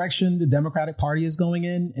that the direction the Democratic Party is going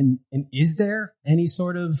in? And is there any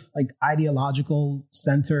sort of like ideological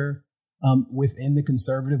center within the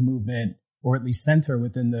conservative movement, or at least center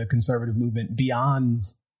within the conservative movement beyond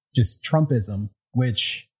just Trumpism,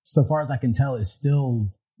 which so far as I can tell is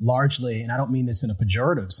still largely, and I don't mean this in a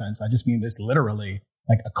pejorative sense, I just mean this literally,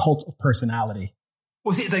 like a cult of personality.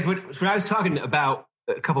 Well, see, it's like when I was talking about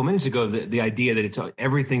a couple of minutes ago, the idea that it's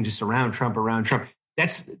everything just around Trump.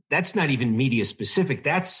 That's not even media specific.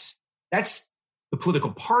 That's the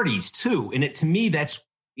political parties too. And to me, that's,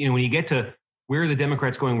 when you get to where are the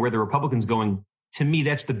Democrats going, where the Republicans going, to me,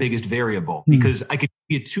 that's the biggest variable, because I could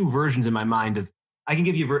give you two versions in my mind I can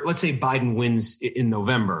give you, let's say Biden wins in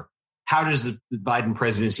November. How does the Biden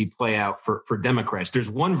presidency play out for Democrats? There's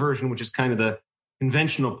one version, which is kind of the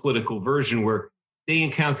conventional political version, where they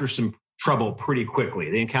encounter some trouble pretty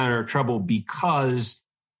quickly. They encounter trouble because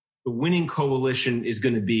the winning coalition is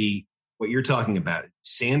going to be what you're talking about.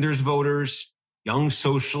 Sanders voters, young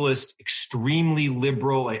socialist, extremely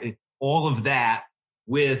liberal, all of that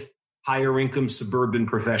with higher income suburban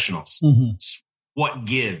professionals. Mm-hmm. What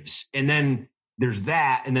gives? And then there's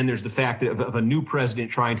that. And then there's the fact of a new president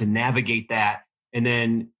trying to navigate that. And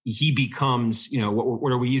then he becomes,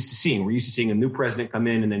 what are we used to seeing? We're used to seeing a new president come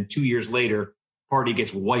in, and then 2 years later, party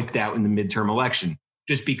gets wiped out in the midterm election,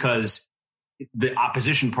 just because the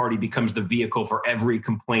opposition party becomes the vehicle for every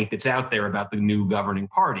complaint that's out there about the new governing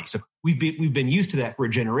party. So we've been used to that for a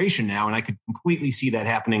generation now. And I could completely see that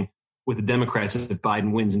happening with the Democrats if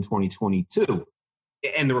Biden wins in 2022,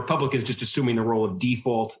 and the Republicans just assuming the role of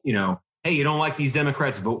default, hey, you don't like these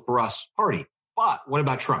Democrats, vote for us party. But what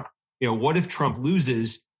about Trump? What if Trump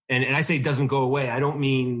loses? And I say it doesn't go away. I don't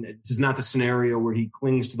mean, this is not the scenario where he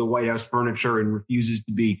clings to the White House furniture and refuses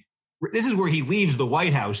to be. This is where he leaves the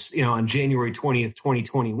White House, on January 20th,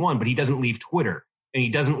 2021, but he doesn't leave Twitter, and he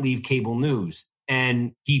doesn't leave cable news,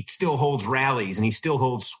 and he still holds rallies, and he still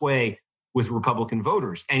holds sway with Republican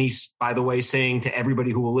voters. And he's, by the way, saying to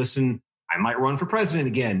everybody who will listen, I might run for president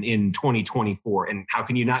again in 2024. And how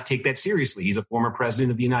can you not take that seriously? He's a former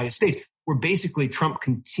president of the United States, where basically Trump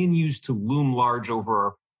continues to loom large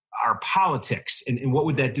over our politics. And what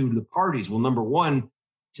would that do to the parties? Well, number one,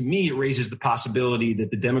 to me, it raises the possibility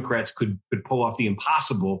that the Democrats could pull off the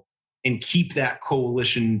impossible and keep that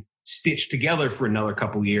coalition stitched together for another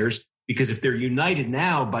couple of years. Because if they're united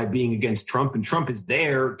now by being against Trump, and Trump is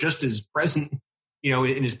there just as present,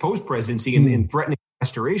 in his post-presidency and threatening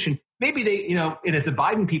restoration, maybe they, and if the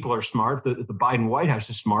Biden people are smart, if the Biden White House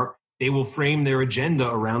is smart, they will frame their agenda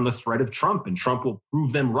around the threat of Trump, and Trump will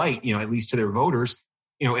prove them right, at least to their voters,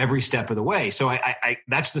 every step of the way. So I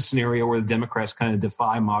that's the scenario where the Democrats kind of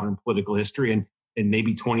defy modern political history, and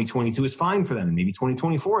maybe 2022 is fine for them, and maybe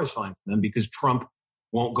 2024 is fine for them, because Trump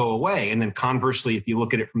won't go away. And then conversely, if you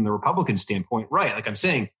look at it from the Republican standpoint, right, like I'm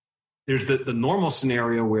saying, there's the normal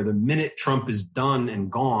scenario where the minute Trump is done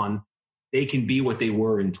and gone, they can be what they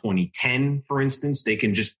were in 2010, for instance. They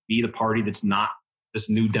can just be the party that's not this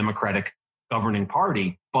new Democratic governing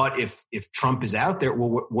party. But if Trump is out there,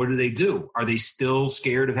 well, what do? Are they still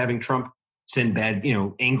scared of having Trump send bad,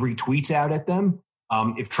 angry tweets out at them?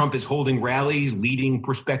 If Trump is holding rallies, leading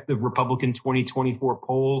prospective Republican 2024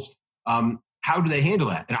 polls, how do they handle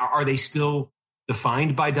that? And are they still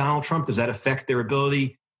defined by Donald Trump? Does that affect their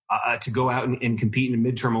ability to go out and compete in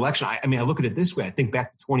a midterm election? I mean, I look at it this way. I think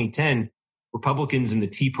back to 2010, Republicans in the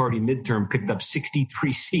Tea Party midterm picked up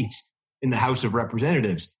 63 seats in the House of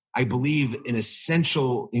Representatives. I believe an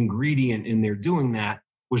essential ingredient in their doing that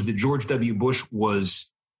was that George W. Bush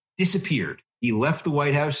was disappeared. He left the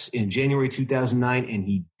White House in January 2009 and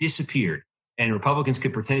he disappeared. And Republicans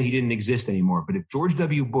could pretend he didn't exist anymore. But if George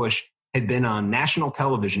W. Bush had been on national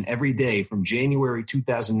television every day from January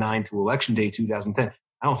 2009 to Election Day 2010,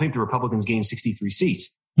 I don't think the Republicans gained 63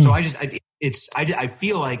 seats. So I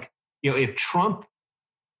feel like, if Trump,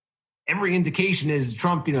 every indication is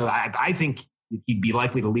Trump, I think he'd be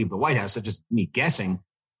likely to leave the White House. That's just me guessing.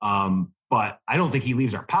 But I don't think he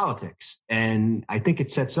leaves our politics. And I think it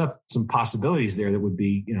sets up some possibilities there that would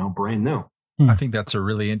be, brand new. I think that's a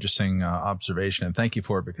really interesting observation. And thank you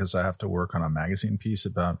for it, because I have to work on a magazine piece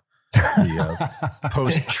about the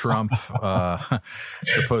post-Trump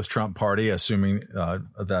party, assuming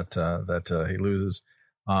that he loses.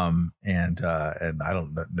 And I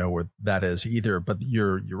don't know where that is either, but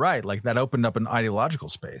you're right. Like, that opened up an ideological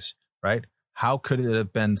space, right? How could it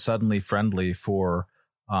have been suddenly friendly for,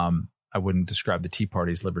 I wouldn't describe the Tea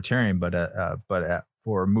Party as libertarian, but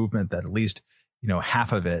for a movement that at least,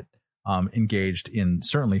 half of it, engaged in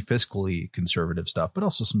certainly fiscally conservative stuff, but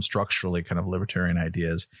also some structurally kind of libertarian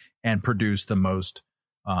ideas, and produced the most,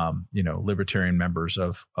 libertarian members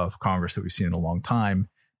of Congress that we've seen in a long time.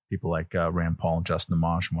 People like Rand Paul and Justin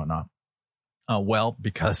Amash and whatnot. Well,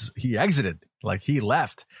 because he exited, like he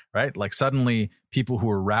left, right? Like suddenly people who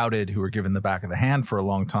were routed, who were given the back of the hand for a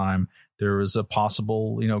long time, there was a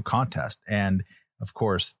possible, contest. And of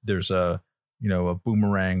course, there's a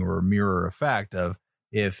boomerang or a mirror effect of,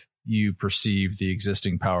 if you perceive the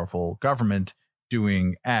existing powerful government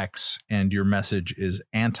doing X and your message is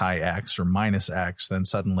anti-X or minus X, then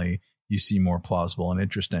suddenly you see more plausible and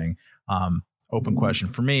interesting. Open question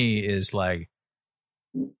for me is like,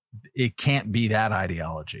 it can't be that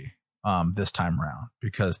ideology this time around,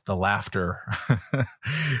 because the laughter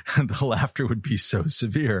would be so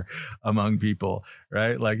severe among people,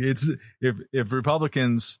 right? Like, it's if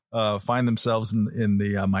Republicans find themselves in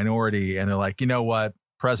the minority and they're like, you know what,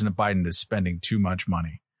 President Biden is spending too much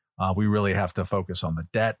money. We really have to focus on the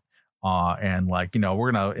debt. And like,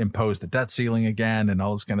 we're going to impose the debt ceiling again and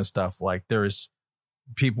all this kind of stuff. Like,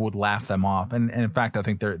 people would laugh them off. And in fact, I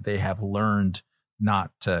think they have learned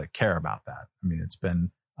not to care about that. I mean, it's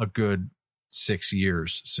been a good 6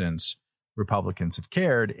 years since Republicans have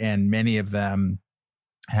cared, and many of them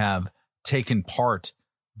have taken part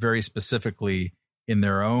very specifically in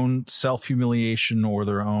their own self-humiliation or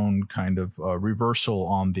their own kind of reversal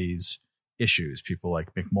on these issues. People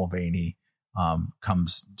like Mick Mulvaney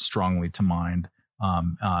comes strongly to mind,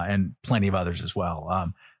 and plenty of others as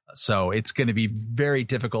well. So it's going to be very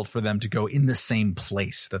difficult for them to go in the same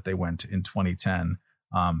place that they went in 2010.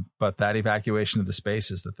 But that evacuation of the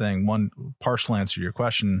space is the thing. One partial answer to your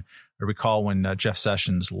question, I recall when Jeff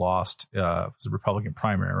Sessions lost the Republican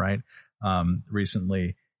primary, right,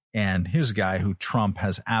 recently. And here's a guy who Trump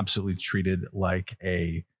has absolutely treated like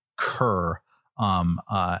a cur,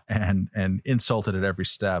 and insulted at every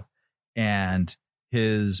step. And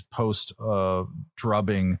his post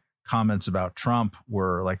drubbing comments about Trump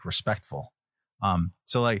were like respectful.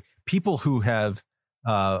 So like people who have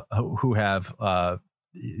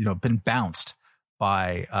been bounced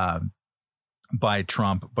by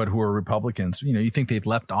Trump, but who are Republicans, you think they'd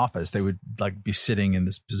left office, they would like be sitting in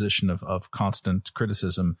this position of constant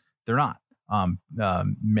criticism. They're not.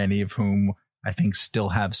 Many of whom I think still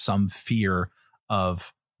have some fear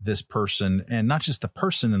of this person, and not just the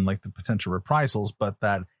person and like the potential reprisals, but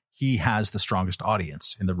that he has the strongest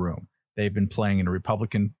audience in the room. They've been playing in a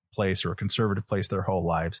Republican place or a conservative place their whole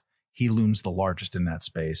lives. He looms the largest in that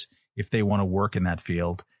space. If they want to work in that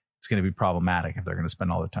field, it's going to be problematic if they're going to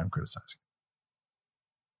spend all their time criticizing.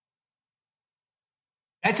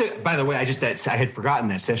 By the way, I had forgotten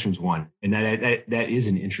that Sessions won, and that is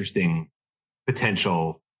an interesting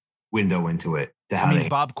potential window into it.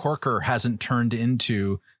 Bob Corker hasn't turned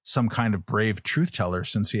into some kind of brave truth teller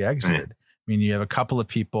since he exited. Right. I mean, you have a couple of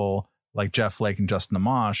people like Jeff Flake and Justin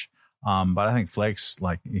Amash, but I think Flake's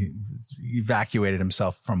like he evacuated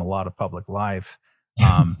himself from a lot of public life.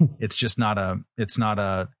 It's just not a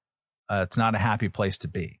happy place to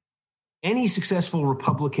be. Any successful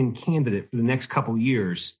Republican candidate for the next couple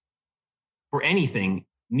years for anything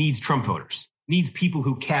needs Trump voters, needs people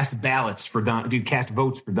who cast votes for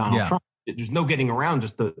Donald Trump. There's no getting around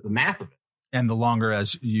just the math of it. And the longer,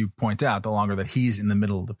 as you point out, the longer that he's in the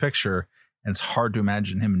middle of the picture, and it's hard to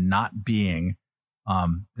imagine him not being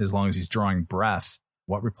as long as he's drawing breath,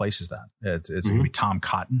 what replaces that? It's going to be Tom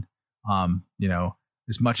Cotton.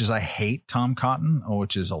 As much as I hate Tom Cotton,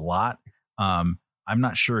 which is a lot, I'm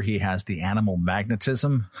not sure he has the animal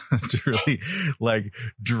magnetism to really like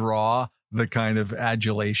draw the kind of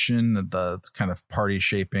adulation, the kind of party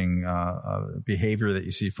shaping behavior that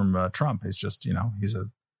you see from Trump. It's just, he's a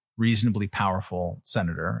reasonably powerful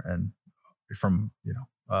senator, and from,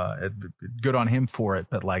 good on him for it.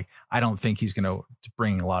 But like, I don't think he's going to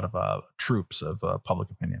bring a lot of troops of public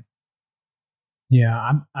opinion.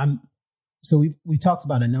 Yeah, so we talked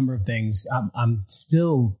about a number of things. I'm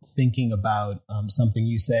still thinking about something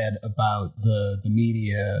you said about the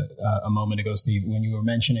media a moment ago, Steve, when you were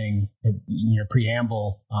mentioning in your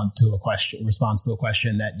preamble to a response to a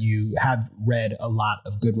question that you have read a lot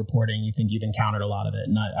of good reporting. You think you've encountered a lot of it,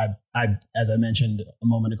 and I as I mentioned a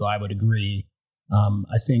moment ago, I would agree.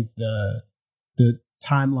 I think the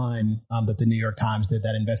timeline that the New York Times did,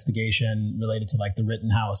 that investigation related to like the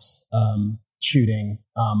Rittenhouse shooting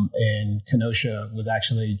in Kenosha, was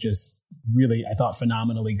actually just really, I thought,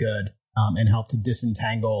 phenomenally good, and helped to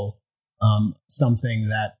disentangle something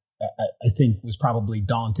that I think was probably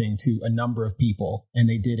daunting to a number of people. And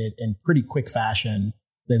they did it in pretty quick fashion.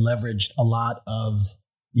 They leveraged a lot of,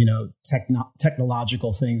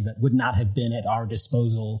 technological things that would not have been at our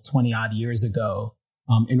disposal 20 odd years ago,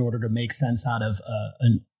 in order to make sense out of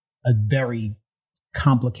a very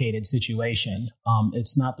complicated situation.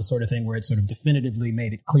 It's not the sort of thing where it sort of definitively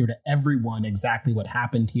made it clear to everyone exactly what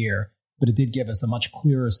happened here, but it did give us a much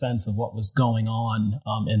clearer sense of what was going on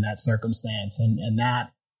in that circumstance. And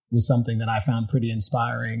that was something that I found pretty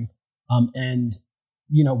inspiring. And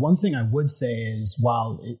one thing I would say is,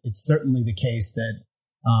 while it's certainly the case that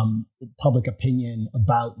public opinion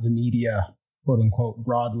about the media, quote unquote,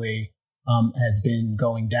 broadly, has been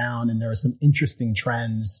going down, and there are some interesting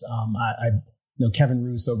trends. Kevin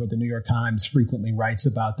Roos over at the New York Times frequently writes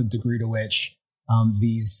about the degree to which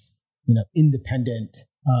these, independent,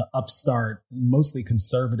 upstart, mostly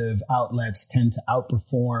conservative outlets tend to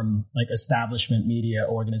outperform like establishment media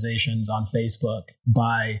organizations on Facebook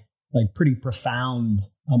by like pretty profound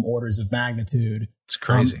orders of magnitude. It's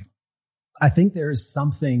crazy. I think there is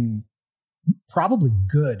something probably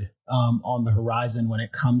good on the horizon when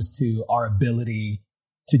it comes to our ability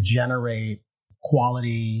to generate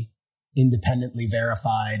quality, independently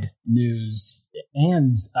verified news.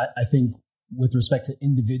 And I think with respect to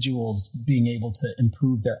individuals being able to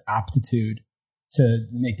improve their aptitude to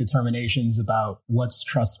make determinations about what's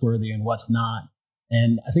trustworthy and what's not.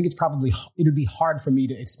 And I think it'd be hard for me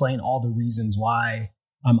to explain all the reasons why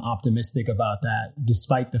I'm optimistic about that,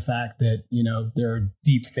 despite the fact that, there are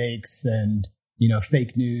deep fakes and,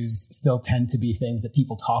 fake news still tend to be things that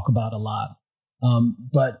people talk about a lot.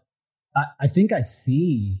 But I think I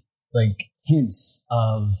see like hints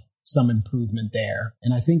of some improvement there.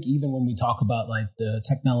 And I think even when we talk about like the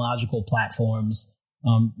technological platforms,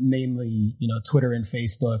 namely, Twitter and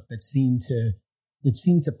Facebook, that seem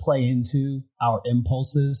to play into our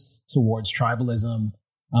impulses towards tribalism.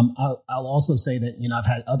 I'll also say that, I've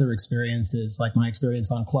had other experiences, like my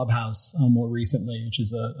experience on Clubhouse more recently, which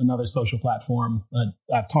is another social platform that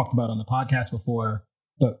I've talked about on the podcast before,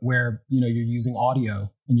 but where, you're using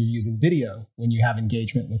audio and you're using video when you have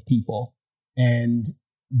engagement with people. And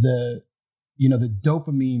the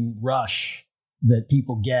dopamine rush that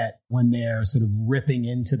people get when they're sort of ripping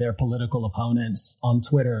into their political opponents on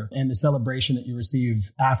Twitter, and the celebration that you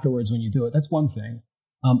receive afterwards when you do it, that's one thing.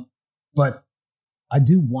 But I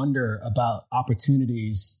do wonder about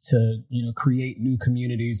opportunities to, create new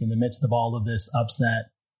communities in the midst of all of this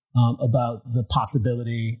upset, about the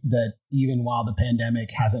possibility that even while the pandemic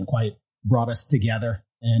hasn't quite brought us together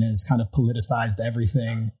and has kind of politicized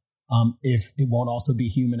everything, if it won't also be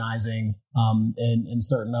humanizing in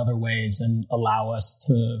certain other ways and allow us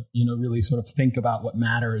to, really sort of think about what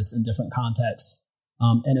matters in different contexts.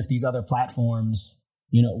 And if these other platforms,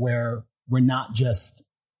 where we're not just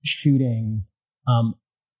shooting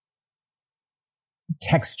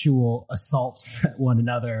textual assaults at one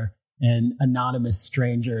another and anonymous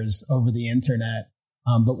strangers over the internet,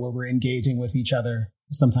 but where we're engaging with each other.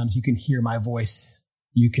 Sometimes you can hear my voice.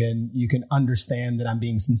 You can understand that I'm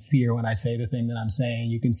being sincere when I say the thing that I'm saying.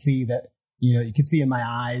 You can see that, you can see in my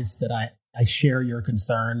eyes that I share your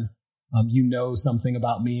concern. Something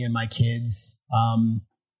about me and my kids,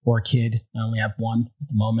 or a kid. I only have one at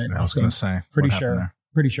the moment. I was going to say,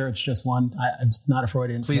 Pretty sure it's just one. It's not a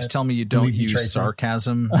Freudian slip. Please tell me you don't use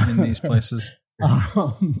sarcasm in these places.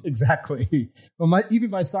 Exactly. Well, even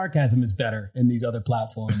my sarcasm is better in these other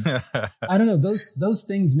platforms. I don't know. Those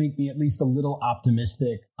things make me at least a little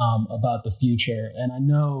optimistic about the future. And I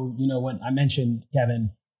know, when I mentioned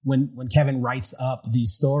Kevin, when Kevin writes up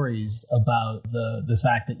these stories about the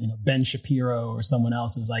fact that, Ben Shapiro or someone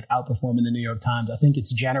else is like outperforming the New York Times, I think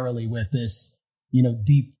it's generally with this,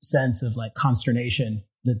 deep sense of like consternation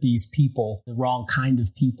that these people, the wrong kind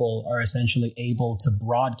of people, are essentially able to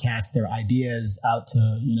broadcast their ideas out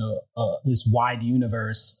to, this wide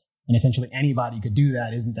universe. And essentially anybody could do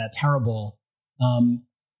that. Isn't that terrible?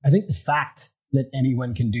 I think the fact that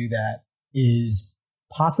anyone can do that is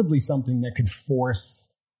possibly something that could force,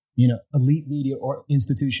 elite media or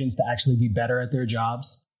institutions to actually be better at their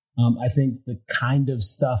jobs. I think the kind of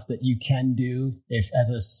stuff that you can do if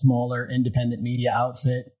as a smaller independent media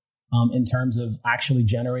outfit, in terms of actually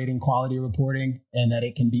generating quality reporting, and that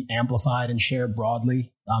it can be amplified and shared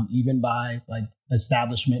broadly, even by like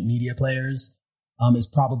establishment media players, is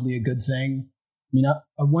probably a good thing. I mean,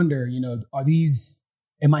 I wonder,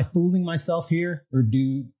 am I fooling myself here, or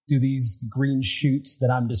do these green shoots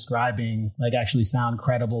that I'm describing like actually sound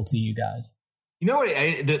credible to you guys? You know what?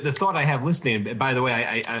 The thought I have listening. By the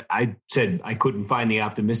way, I said I couldn't find the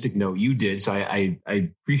optimistic note. You did, so I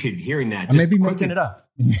appreciated hearing that. I may be making it up.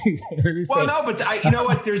 Well, no, but you know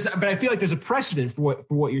what? But I feel like there's a precedent for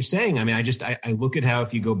what you're saying. I mean, I look at how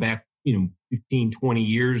if you go back, 15, 20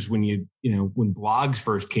 years when when blogs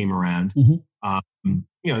first came around,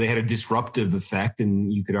 they had a disruptive effect,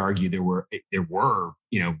 and you could argue there were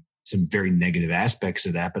some very negative aspects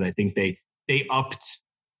of that, but I think they upped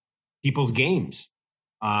people's games.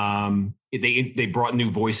 They brought new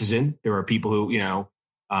voices in. There are people who,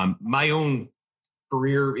 my own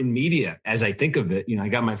career in media, as I think of it, I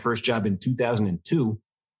got my first job in 2002,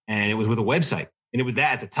 and it was with a website. And it was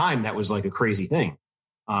that at the time, that was like a crazy thing.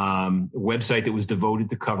 A website that was devoted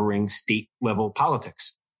to covering state level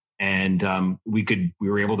politics. And we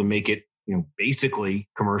were able to make it, basically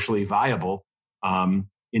commercially viable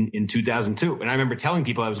in 2002. And I remember telling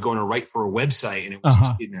people I was going to write for a website, and it was,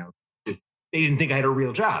 they didn't think I had a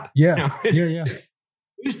real job. Yeah. Yeah.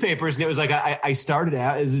 Newspapers. And it was like, I started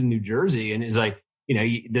out as in New Jersey, and it's like,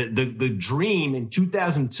 the dream in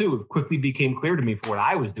 2002, it quickly became clear to me for what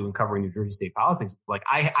I was doing covering New Jersey state politics. Like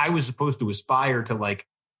I was supposed to aspire to, like,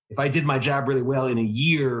 if I did my job really well, in a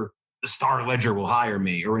year, the Star Ledger will hire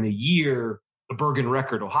me, or in a year, the Bergen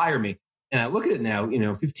Record will hire me. And I look at it now,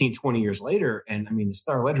 15, 20 years later, and I mean, the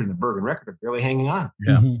Star Ledger and the Bergen Record are barely hanging on.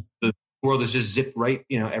 Yeah. The world is just zipped right.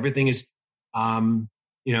 Everything is, but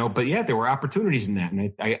yeah, there were opportunities in that.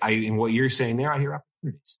 And I in what you're saying there, I hear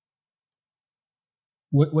opportunities.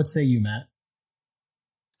 What say you, Matt?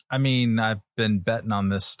 I mean, I've been betting on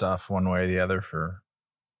this stuff one way or the other for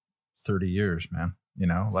 30 years, man.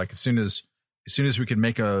 Like as soon as we could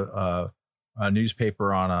make a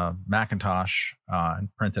newspaper on a Macintosh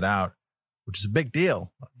and print it out, which is a big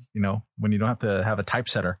deal. When you don't have to have a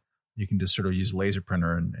typesetter, you can just sort of use a laser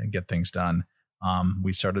printer and get things done.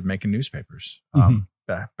 We started making newspapers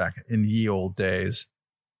back in the old days.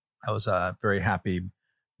 I was very happy,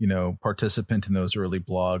 participant in those early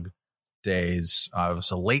blog days. I was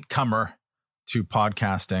a late comer to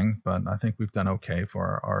podcasting, but I think we've done okay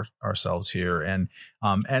for ourselves here. And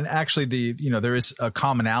actually there is a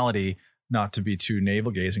commonality, not to be too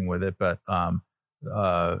navel gazing with it, but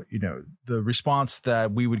the response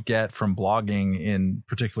that we would get from blogging in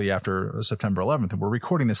particularly after September 11th, and we're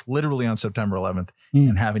recording this literally on September 11th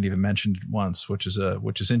and haven't even mentioned it once, which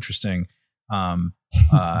is interesting.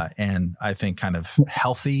 And I think kind of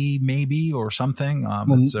healthy maybe or something. I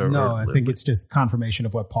think it's just confirmation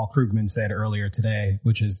of what Paul Krugman said earlier today,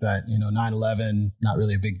 which is that, 9/11, not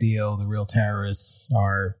really a big deal. The real terrorists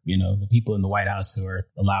are, the people in the White House who are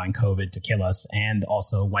allowing COVID to kill us, and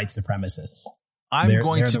also white supremacists. I'm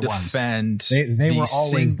going to defend. They were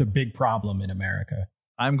always the big problem in America.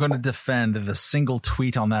 I'm going to defend the single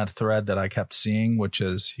tweet on that thread that I kept seeing, which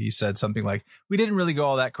is he said something like, we didn't really go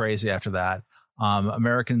all that crazy after that.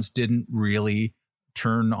 Americans didn't really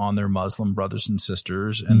turn on their Muslim brothers and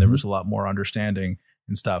sisters, and there was a lot more understanding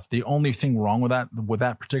and stuff. The only thing wrong with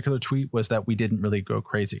that particular tweet was that we didn't really go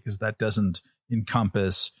crazy, because that doesn't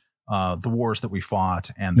encompass the wars that we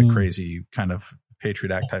fought and the crazy kind of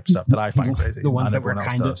Patriot Act type stuff that I find crazy. The ones that we're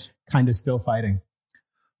kind of still fighting.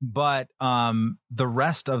 But the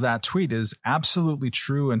rest of that tweet is absolutely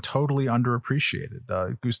true and totally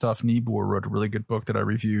underappreciated. Gustav Niebuhr wrote a really good book that I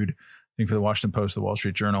reviewed, I think, for the Washington Post, the Wall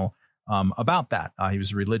Street Journal, about that. He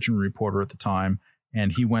was a religion reporter at the time,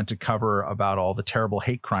 and he went to cover about all the terrible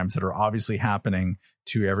hate crimes that are obviously happening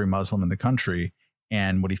to every Muslim in the country.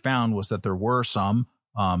 And what he found was that there were some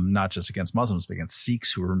not just against Muslims, but against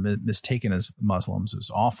Sikhs who were mistaken as Muslims. It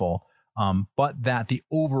was awful. But that the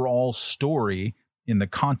overall story in the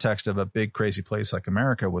context of a big, crazy place like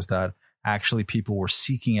America was that actually people were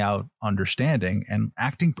seeking out understanding and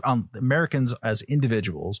acting. Americans as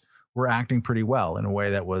individuals were acting pretty well in a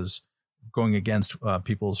way that was going against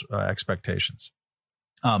people's expectations.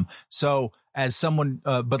 So as someone,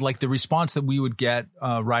 but like the response that we would get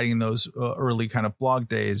writing in those early kind of blog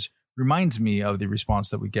days reminds me of the response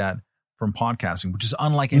that we get from podcasting, which is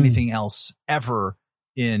unlike anything else ever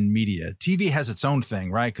in media. TV has its own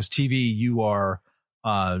thing, right? Because TV, you are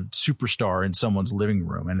a superstar in someone's living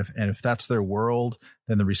room. And if that's their world,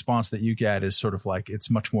 then the response that you get is sort of like, it's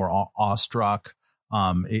much more awestruck.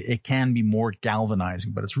 It can be more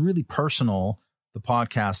galvanizing, but it's really personal, the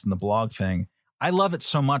podcast and the blog thing. I love it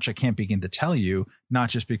so much I can't begin to tell you, not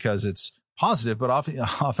just because it's positive, but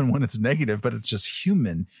often when it's negative, but it's just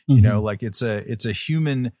human, you know, like it's a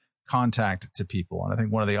human contact to people. And I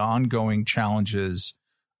think one of the ongoing challenges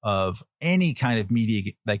of any kind of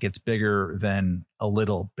media that gets bigger than a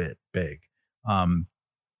little bit big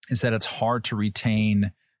is that it's hard to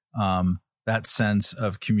retain that sense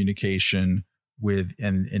of communication with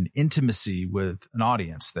an intimacy with an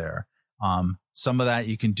audience there. Some of that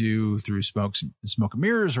you can do through smoke and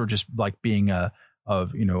mirrors, or just like being a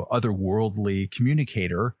otherworldly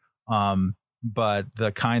communicator. But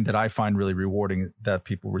the kind that I find really rewarding that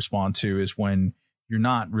people respond to is when you're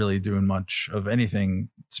not really doing much of anything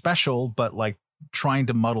special, but like trying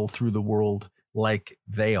to muddle through the world like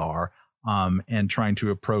they are, and trying to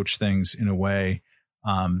approach things in a way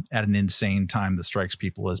at an insane time that strikes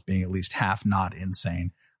people as being at least half not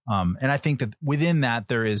insane. And I think that within that,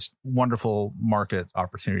 there is wonderful market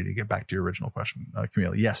opportunity. To get back to your original question,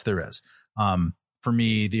 Camille. Yes, there is. For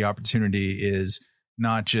me, the opportunity is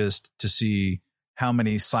not just to see how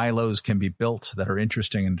many silos can be built that are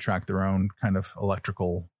interesting and attract their own kind of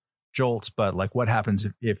electrical jolts, but like what happens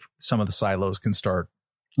if some of the silos can start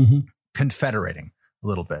confederating a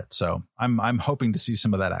little bit. So I'm hoping to see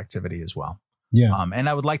some of that activity as well. Yeah. And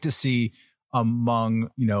I would like to see among,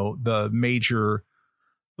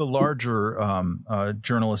 the larger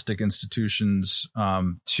journalistic institutions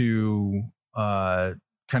to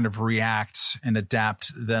kind of react and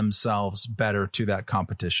adapt themselves better to that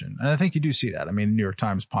competition. And I think you do see that. I mean, New York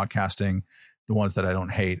Times podcasting, the ones that I don't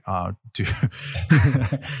hate,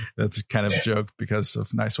 that's kind of a joke because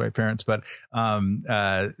of nice white parents, but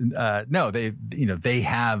no, they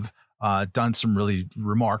have done some really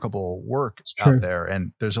remarkable work out there.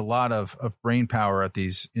 And there's a lot of brain power at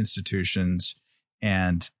these institutions,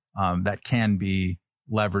 and that can be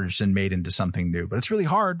leveraged and made into something new. But it's really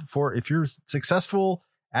hard if you're successful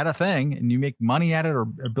at a thing and you make money at it or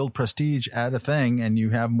build prestige at a thing and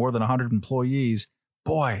you have more than 100 employees,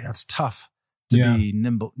 boy, that's tough to be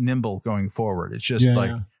nimble going forward. It's just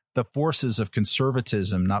the forces of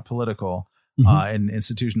conservatism, not political, in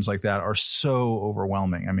institutions like that are so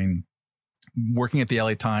overwhelming. I mean, working at the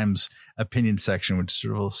LA Times opinion section, which is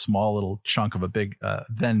sort of a small little chunk of a big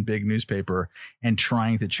newspaper, and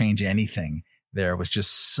trying to change anything there was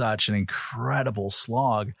just such an incredible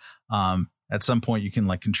slog. At some point you can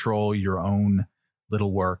like control your own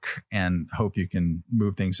little work and hope you can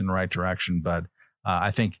move things in the right direction. But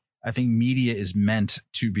I think media is meant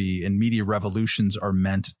to be, and media revolutions are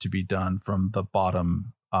meant to be done from the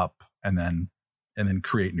bottom up and then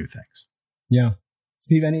create new things. Yeah.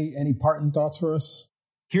 Steve, any parting thoughts for us?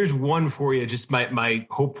 Here's one for you. Just my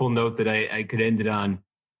hopeful note that I could end it on.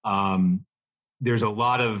 There's a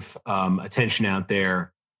lot of attention out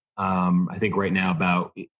there. I think right now I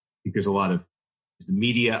think there's a lot of the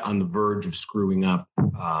media on the verge of screwing up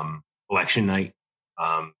election night,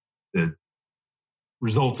 the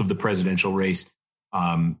results of the presidential race.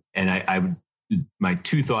 And I would, my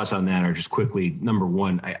two thoughts on that are just quickly. Number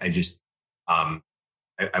one, I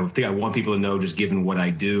would think I want people to know, just given what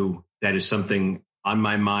I do, that is something on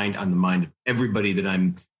my mind, on the mind of everybody that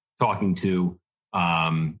I'm talking to.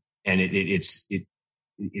 And it's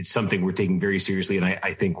something we're taking very seriously. And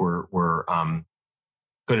I think we're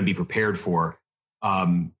going to be prepared for.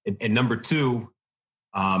 And number two,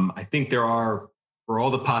 I think there are, for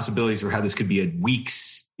all the possibilities for how this could be a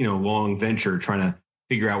weeks, long venture trying to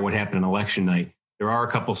figure out what happened on election night. There are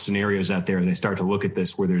a couple scenarios out there as I start to look at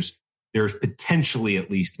this where there's potentially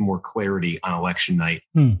at least more clarity on election night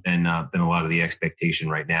than a lot of the expectation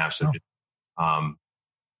right now. So,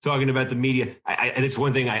 talking about the media, and it's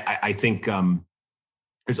one thing I think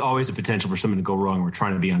there's always a potential for something to go wrong. We're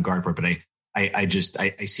trying to be on guard for it, but I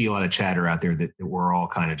see a lot of chatter out there that we're all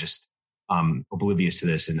kind of just oblivious to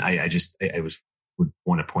this, and I would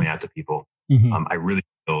want to point out to people. I really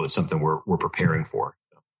feel it's something we're preparing for.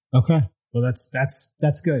 Okay. Well,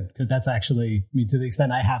 that's good, because that's actually, I mean, to the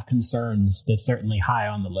extent I have concerns, that's certainly high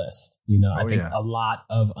on the list. I think a lot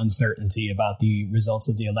of uncertainty about the results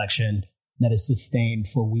of the election that is sustained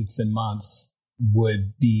for weeks and months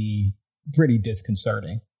would be pretty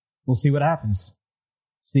disconcerting. We'll see what happens.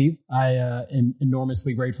 Steve, I am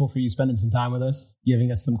enormously grateful for you spending some time with us,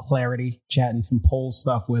 giving us some clarity, chatting some poll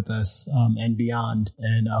stuff with us and beyond.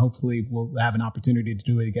 And hopefully we'll have an opportunity to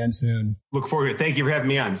do it again soon. Look forward to it. Thank you for having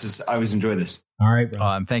me on. I always enjoy this. All right,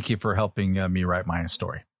 bro. Thank you for helping me write my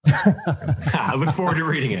story. I look forward to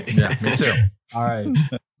reading it. Yeah, me too. All right.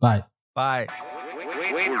 Bye. Bye.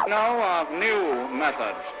 We know of new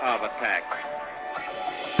methods of attack.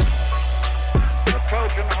 The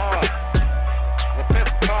Trojan horse, the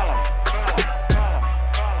fifth column.